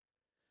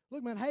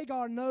 Look, man,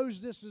 Hagar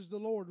knows this is the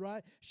Lord,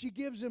 right? She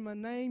gives him a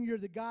name. You're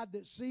the God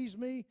that sees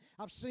me.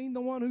 I've seen the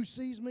one who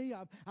sees me.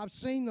 I've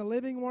seen the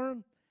living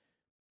one.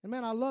 And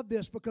man, I love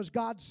this because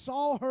God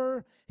saw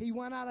her. He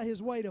went out of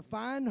his way to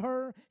find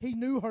her. He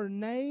knew her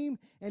name,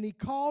 and he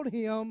called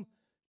her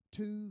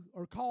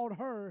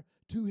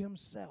to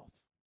himself.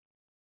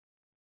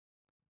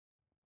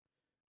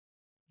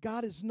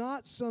 God is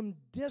not some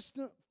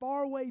distant,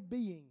 faraway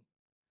being.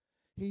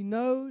 He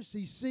knows,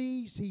 he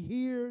sees, he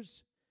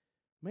hears.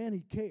 Man,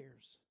 he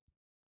cares.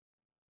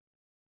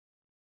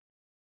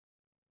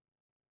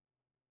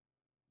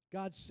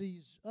 God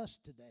sees us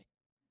today.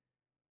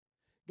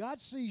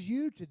 God sees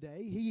you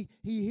today. He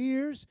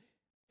hears.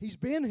 He's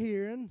been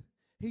hearing.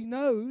 He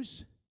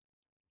knows.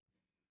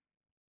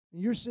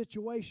 And your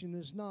situation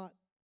is not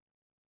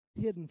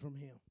hidden from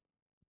him.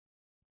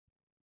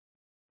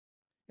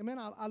 And man,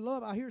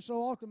 I hear so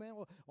often, man,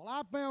 well,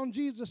 I found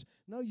Jesus.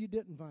 No, you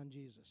didn't find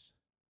Jesus.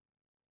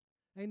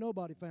 Ain't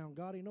nobody found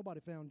God. Ain't nobody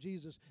found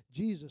Jesus.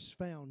 Jesus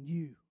found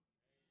you.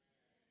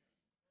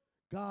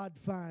 God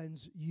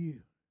finds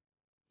you.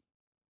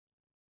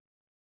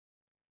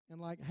 And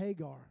like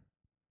Hagar,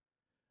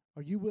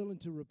 are you willing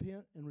to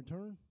repent and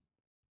return?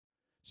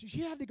 See,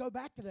 she had to go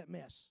back to that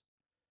mess.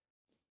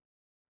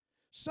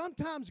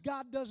 Sometimes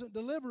God doesn't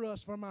deliver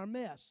us from our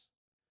mess.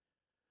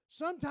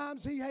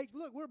 Sometimes he hates,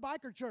 look, we're a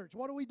biker church.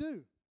 What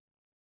do?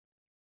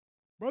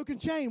 Broken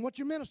chain, what's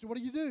your ministry? What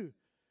do?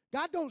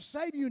 God don't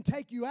save you and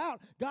take you out.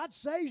 God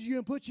saves you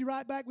and puts you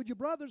right back with your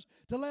brothers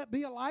to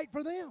be a light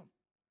for them.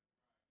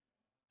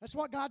 That's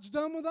what God's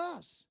done with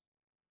us.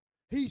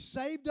 He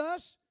saved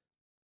us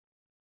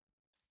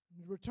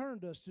and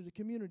returned us to the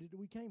community that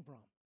we came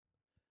from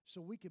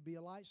so we could be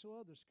a light so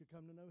others could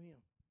come to know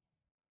him.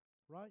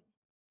 Right?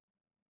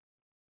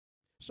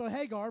 So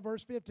Hagar,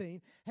 verse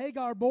 15,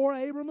 Hagar bore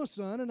Abram a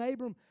son, and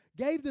Abram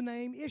gave the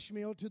name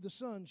Ishmael to the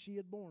son she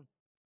had born.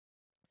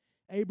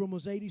 Abram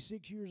was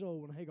 86 years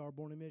old when Hagar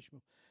born him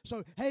Ishmael.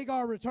 So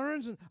Hagar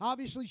returns, and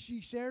obviously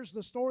she shares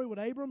the story with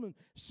Abram and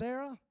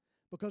Sarah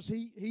because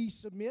he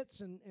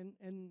submits and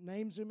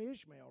names him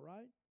Ishmael,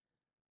 right?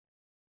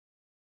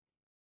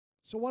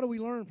 So what do we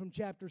learn from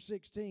chapter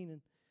 16?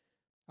 And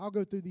I'll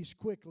go through these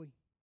quickly.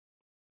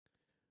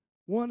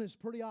 One is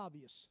pretty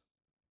obvious.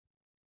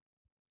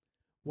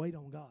 Wait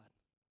on God.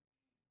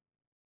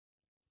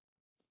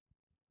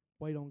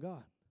 Wait on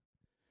God.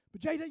 But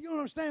J.D., you don't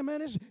understand,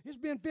 man. It's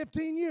been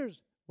 15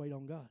 years. Wait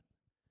on God.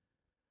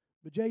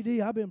 But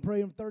J.D., I've been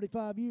praying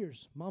 35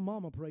 years. My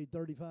mama prayed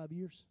 35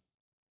 years.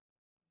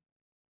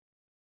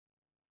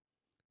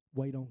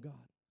 Wait on God.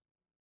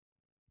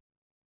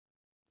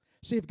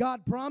 See, if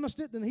God promised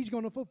it, then he's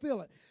going to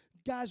fulfill it.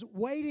 Guys,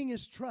 waiting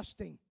is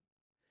trusting.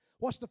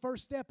 What's the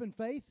first step in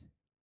faith?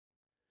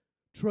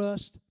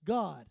 Trust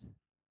God.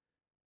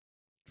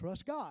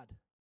 Trust God.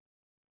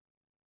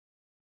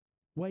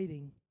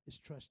 Waiting is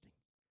trusting.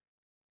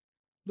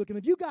 Look, and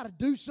if you got to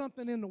do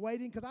something in the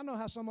waiting, because I know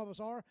how some of us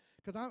are,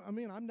 because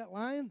I'm not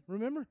lying,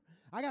 remember?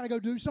 I got to go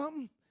do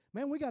something.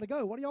 Man, we got to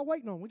go. What are y'all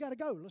waiting on? We got to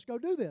go. Let's go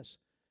do this.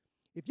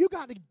 If you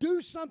got to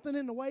do something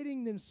in the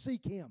waiting, then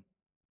seek Him.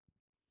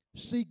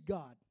 Seek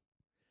God.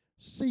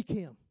 Seek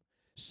Him.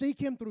 Seek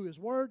Him through His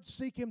Word.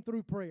 Seek Him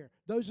through prayer.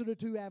 Those are the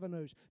two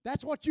avenues.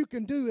 That's what you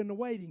can do in the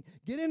waiting.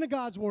 Get into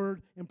God's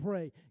Word and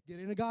pray. Get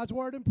into God's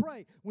Word and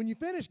pray. When you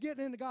finish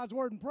getting into God's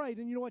Word and pray,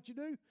 then you know what you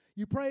do?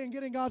 You pray and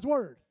get in God's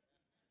Word.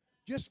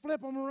 Just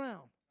flip them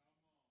around.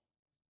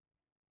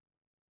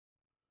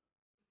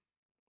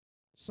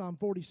 Psalm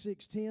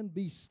 46:10,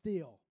 be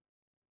still.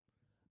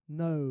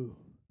 Know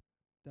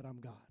that I'm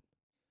God.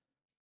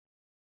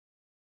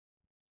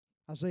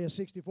 Isaiah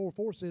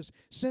 64:4 says,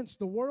 since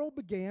the world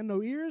began,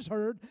 no ear has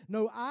heard,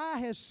 no eye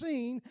has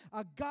seen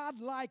a God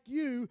like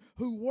you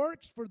who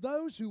works for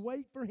those who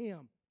wait for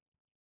Him.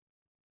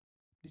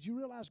 Did you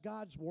realize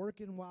God's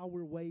working while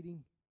we're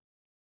waiting?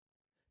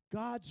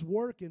 God's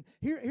working.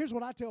 Here's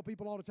what I tell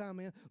people all the time,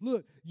 man.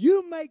 Look,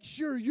 you make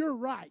sure you're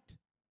right.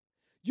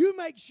 You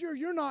make sure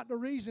you're not the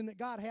reason that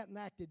God hadn't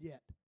acted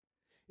yet.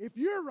 If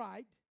you're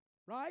right?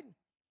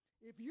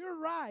 If you're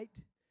right,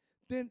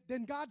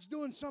 then God's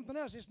doing something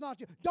else. It's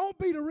not you. Don't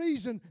be the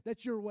reason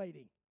that you're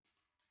waiting.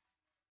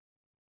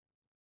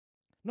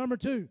 Number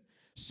 2,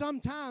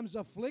 sometimes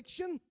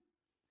affliction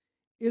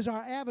is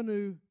our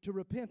avenue to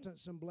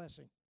repentance and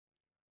blessing.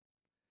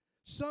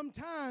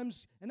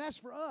 Sometimes, and that's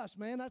for us,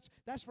 man.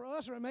 That's for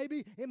us, or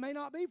it may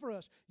not be for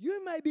us.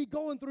 You may be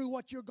going through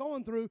what you're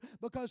going through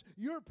because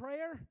your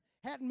prayer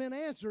hadn't been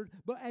answered,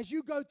 but as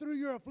you go through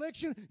your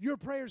affliction, your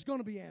prayer is going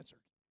to be answered.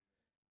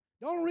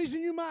 The only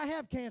reason you might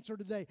have cancer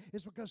today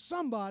is because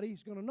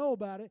somebody's going to know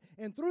about it,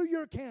 and through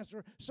your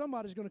cancer,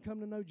 somebody's going to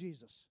come to know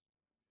Jesus.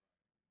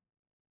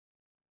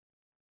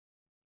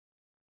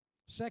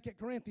 2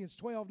 Corinthians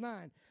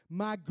 12:9,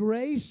 my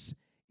grace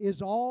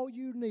is all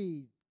you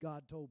need,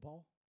 God told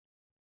Paul.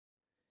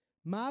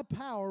 My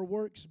power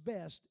works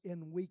best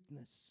in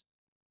weakness.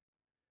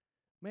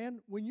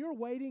 Man, when you're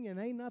waiting and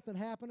ain't nothing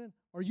happening,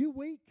 are you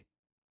weak?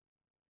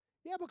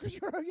 Yeah, because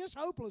it's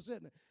hopeless,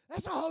 isn't it?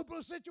 That's a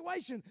hopeless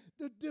situation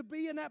to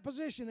be in that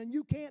position and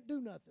you can't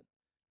do nothing.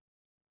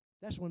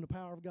 That's when the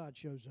power of God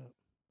shows up.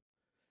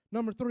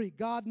 Number 3,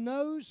 God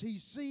knows, He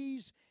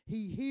sees,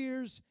 He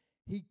hears,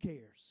 He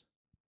cares.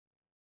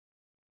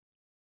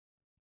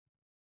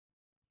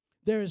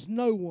 There is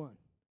no one,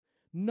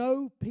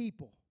 no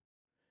people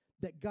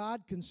that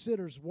God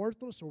considers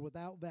worthless or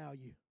without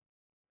value.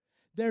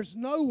 There's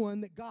no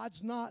one that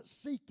God's not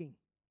seeking.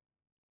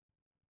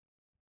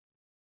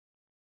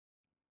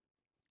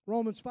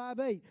 Romans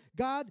 5:8,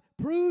 God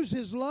proves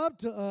His love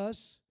to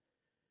us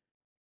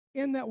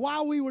in that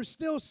while we were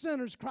still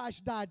sinners,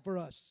 Christ died for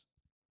us.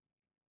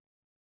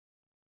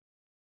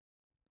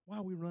 Why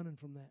are we running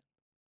from that?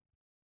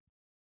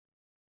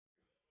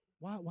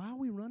 Why are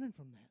we running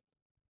from that?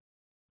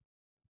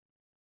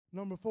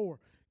 Number 4,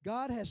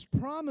 God has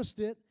promised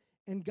it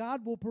and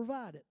God will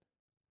provide it.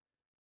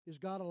 Is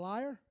God a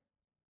liar?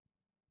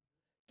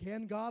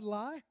 Can God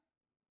lie?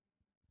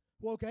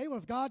 Well, okay,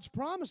 if God's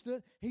promised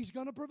it, He's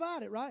going to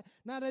provide it, right?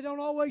 Now, they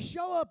don't always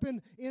show up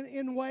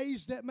in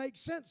ways that make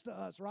sense to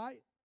us, right?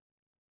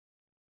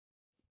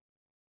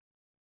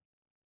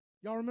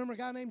 Y'all remember a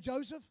guy named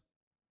Joseph?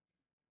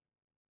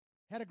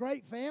 Had a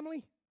great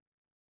family.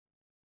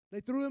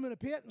 They threw him in a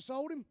pit and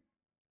sold him.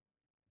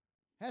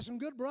 Had some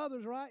good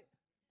brothers, right?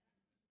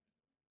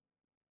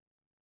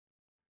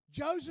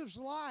 Joseph's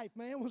life,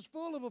 man, was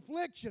full of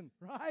affliction,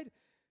 right?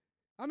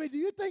 I mean, do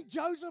you think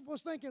Joseph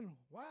was thinking,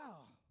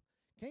 wow,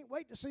 can't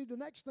wait to see the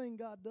next thing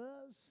God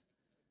does?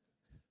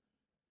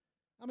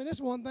 I mean,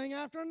 it's one thing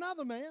after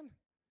another, man.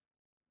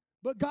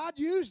 But God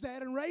used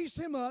that and raised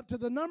him up to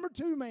the number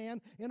 2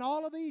 man in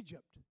all of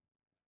Egypt.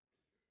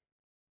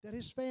 That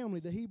his family,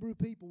 the Hebrew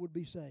people, would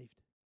be saved.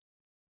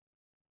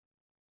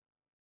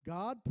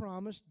 God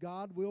promised,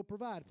 God will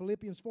provide.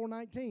 Philippians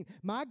 4:19,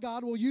 my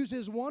God will use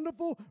His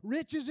wonderful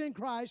riches in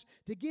Christ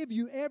to give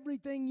you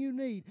everything you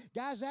need.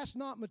 Guys, that's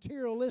not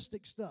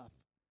materialistic stuff.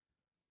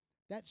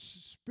 That's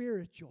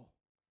spiritual.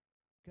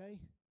 Okay?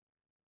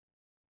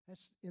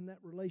 That's in that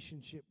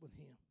relationship with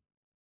Him.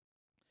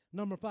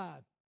 Number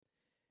 5,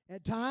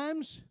 at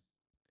times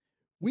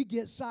we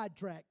get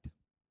sidetracked.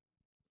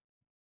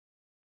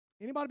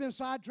 Anybody been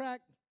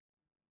sidetracked?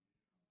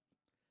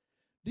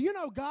 Do you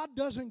know God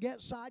doesn't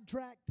get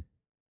sidetracked?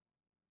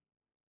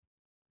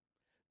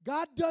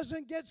 God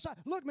doesn't get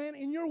sidetracked. Look, man,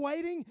 in your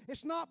waiting,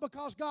 it's not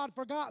because God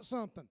forgot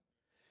something.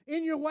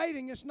 In your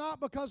waiting, it's not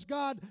because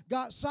God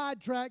got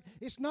sidetracked.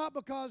 It's not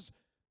because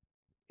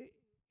it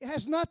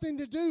has nothing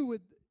to do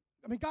with,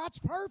 God's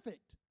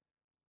perfect.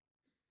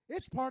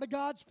 It's part of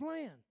God's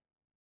plan.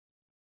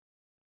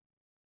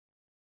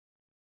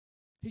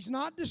 He's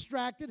not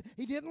distracted.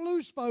 He didn't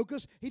lose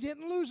focus. He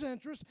didn't lose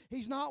interest.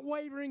 He's not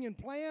wavering in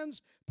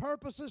plans,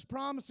 purposes,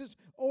 promises,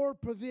 or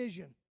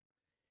provision,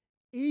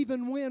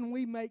 even when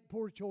we make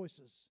poor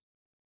choices.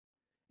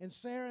 And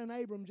Sarah and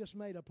Abram just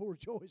made a poor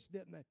choice,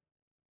 didn't they?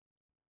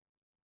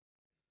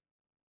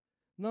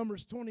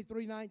 Numbers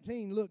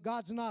 23:19. Look,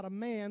 God's not a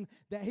man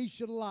that he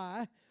should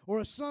lie, or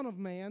a son of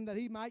man that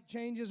he might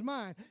change his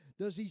mind.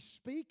 Does he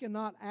speak and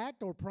not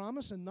act, or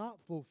promise and not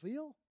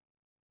fulfill?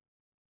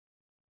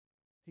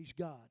 He's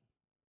God.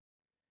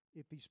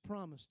 If he's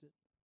promised it,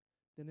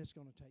 then it's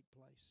going to take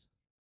place.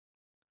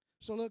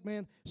 So look,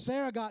 man,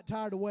 Sarah got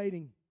tired of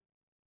waiting.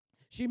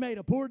 She made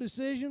a poor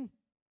decision.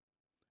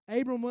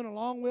 Abram went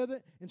along with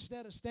it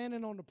instead of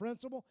standing on the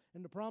principle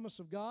and the promise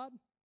of God.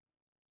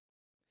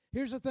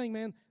 Here's the thing,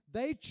 man.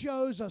 They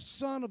chose a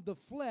son of the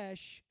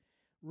flesh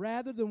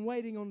rather than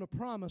waiting on the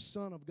promised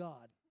Son of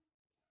God.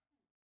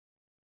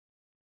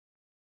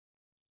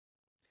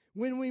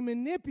 When we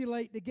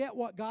manipulate to get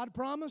what God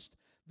promised,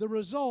 the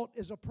result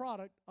is a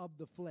product of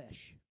the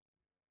flesh.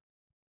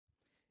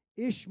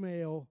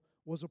 Ishmael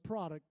was a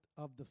product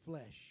of the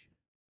flesh.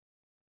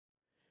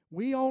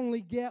 We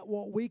only get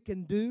what we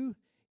can do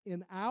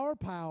in our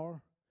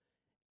power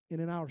and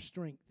in our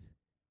strength.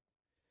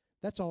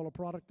 That's all a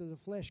product of the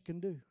flesh can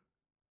do.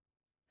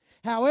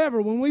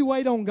 However, when we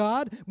wait on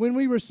God, when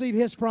we receive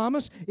His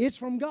promise, it's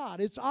from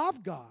God. It's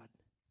of God.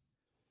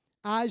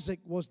 Isaac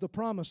was the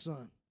promised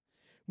son.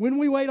 When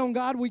we wait on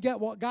God, we get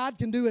what God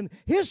can do in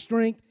His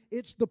strength.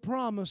 It's the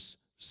promised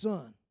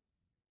son.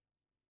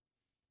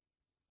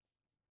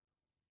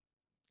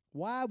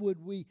 Why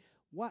would we,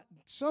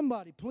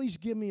 somebody please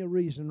give me a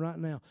reason right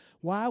now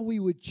why we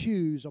would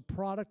choose a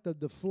product of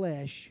the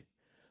flesh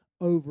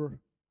over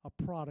a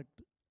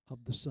product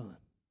of the Son.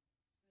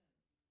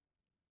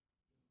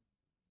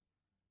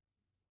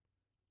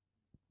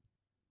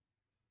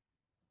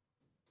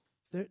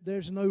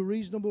 There's no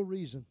reasonable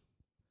reason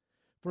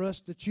for us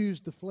to choose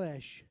the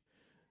flesh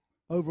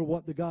over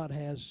what the God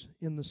has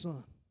in the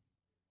Son.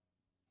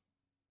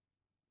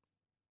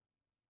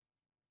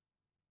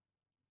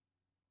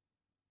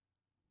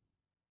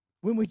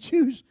 When we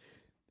choose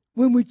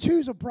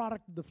a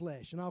product of the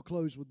flesh, and I'll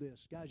close with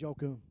this. Guys, y'all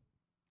come.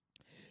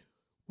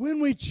 When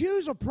we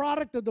choose a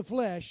product of the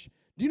flesh,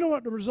 do you know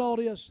what the result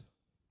is?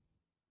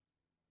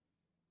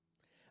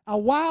 A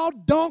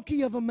wild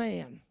donkey of a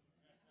man.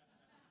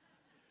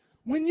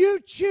 When you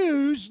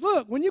choose,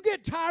 look, when you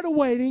get tired of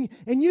waiting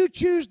and you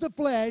choose the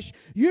flesh,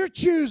 you're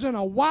choosing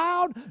a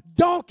wild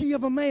donkey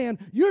of a man.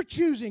 You're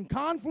choosing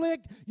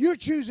conflict. You're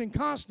choosing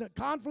constant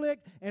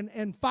conflict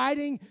and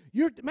fighting.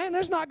 Man,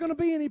 there's not going to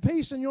be any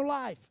peace in your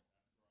life.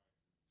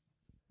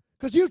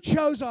 Because you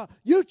chose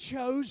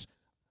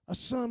a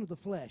son of the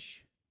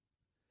flesh.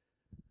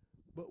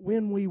 But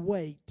when we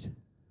wait,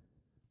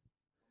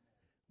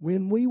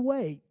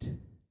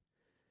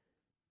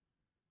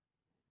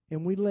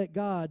 and we let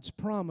God's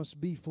promise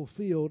be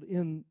fulfilled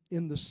in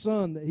the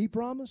son that He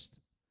promised.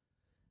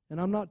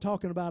 And I'm not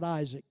talking about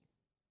Isaac.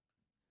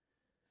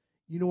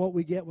 You know what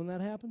we get when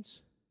that happens?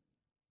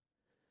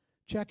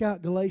 Check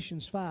out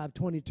Galatians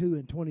 5:22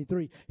 and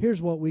 23. Here's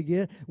what we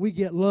get. We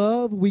get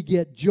love, we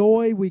get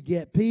joy, we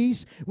get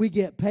peace, we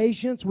get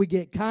patience, we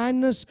get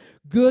kindness,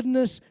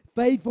 goodness,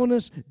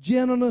 faithfulness,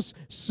 gentleness,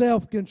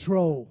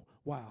 self-control.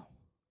 Wow.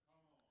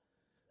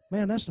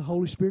 Man, that's the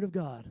Holy Spirit of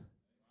God.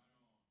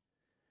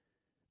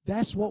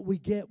 That's what we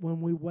get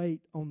when we wait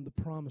on the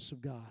promise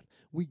of God.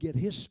 We get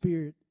His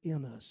Spirit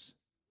in us.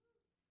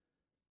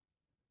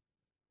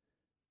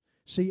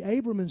 See,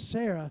 Abram and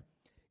Sarah,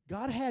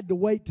 God had to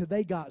wait till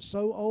they got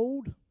so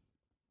old.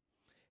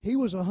 He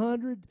was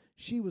 100,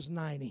 she was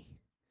 90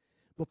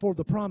 before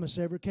the promise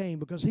ever came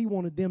because He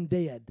wanted them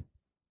dead.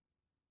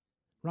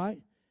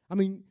 Right? I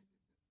mean,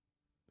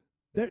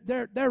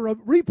 their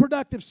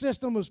reproductive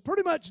system was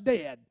pretty much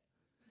dead.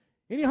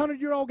 Any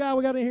 100-year-old guy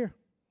we got in here?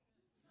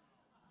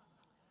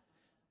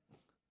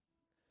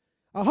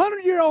 A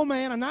 100-year-old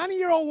man, a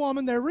 90-year-old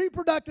woman, their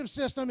reproductive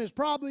system is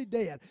probably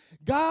dead.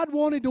 God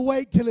wanted to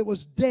wait till it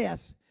was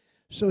death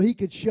so He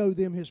could show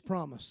them His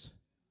promise.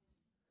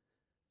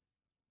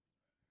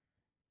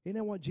 Isn't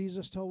that what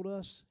Jesus told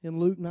us in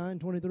Luke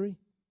 9:23?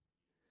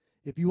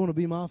 If you want to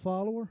be my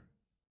follower,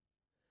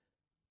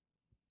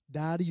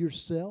 die to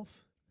yourself,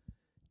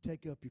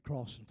 take up your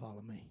cross and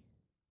follow me.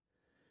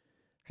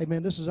 Hey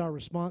man, this is our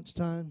response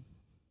time.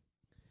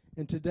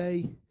 And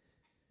today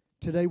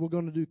we're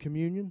going to do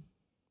communion.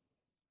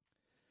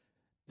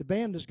 The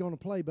band is going to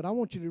play, but I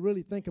want you to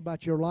really think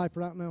about your life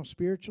right now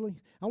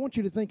spiritually. I want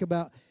you to think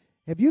about,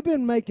 have you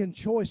been making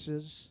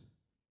choices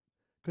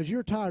because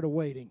you're tired of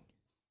waiting?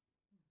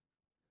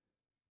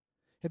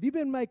 Have you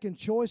been making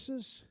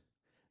choices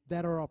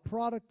that are a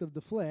product of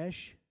the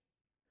flesh?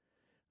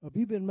 Or have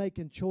you been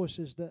making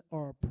choices that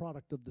are a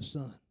product of the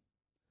Son,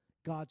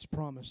 God's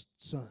promised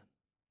Son?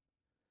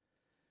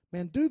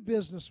 Man, do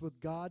business with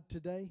God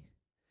today.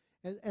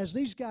 As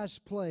these guys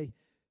play,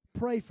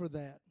 pray for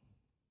that.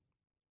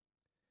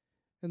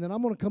 And then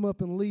I'm going to come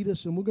up and lead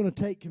us, and we're going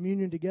to take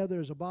communion together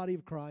as a body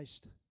of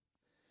Christ.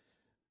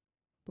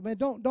 But man,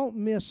 don't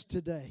miss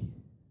today.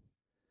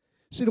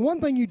 See, the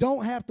one thing you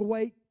don't have to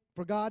wait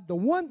for God, the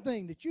one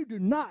thing that you do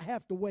not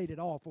have to wait at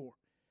all for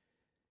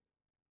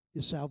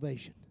is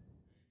salvation.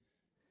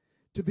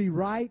 To be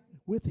right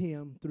with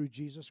Him through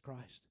Jesus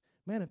Christ.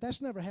 Man, if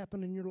that's never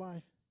happened in your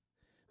life,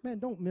 man,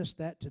 don't miss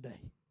that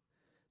today.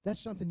 That's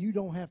something you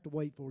don't have to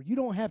wait for. You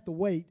don't have to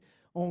wait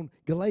on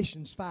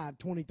Galatians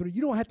 5:23.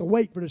 You don't have to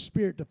wait for the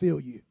Spirit to fill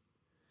you.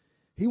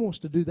 He wants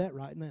to do that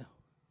right now.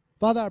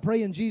 Father, I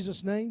pray in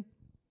Jesus' name,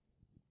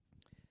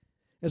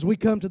 as we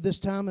come to this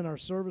time in our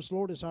service,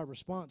 Lord, it's our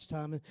response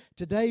time. And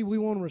today we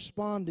want to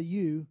respond to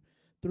you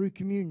through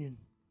communion.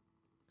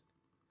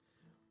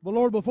 But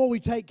Lord, before we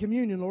take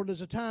communion, Lord,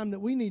 there's a time that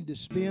we need to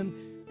spend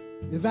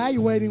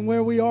evaluating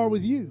where we are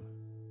with you.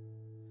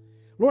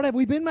 Lord, have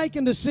we been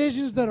making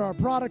decisions that are a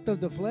product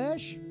of the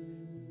flesh,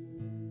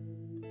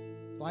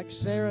 like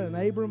Sarah and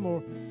Abram,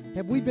 or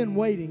have we been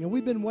waiting? And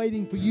we've been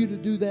waiting for you to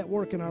do that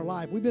work in our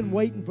life. We've been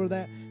waiting for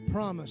that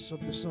promise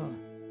of the Son.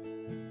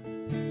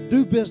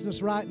 Do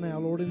business right now,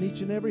 Lord, in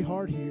each and every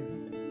heart here.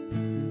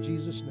 In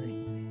Jesus'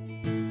 name.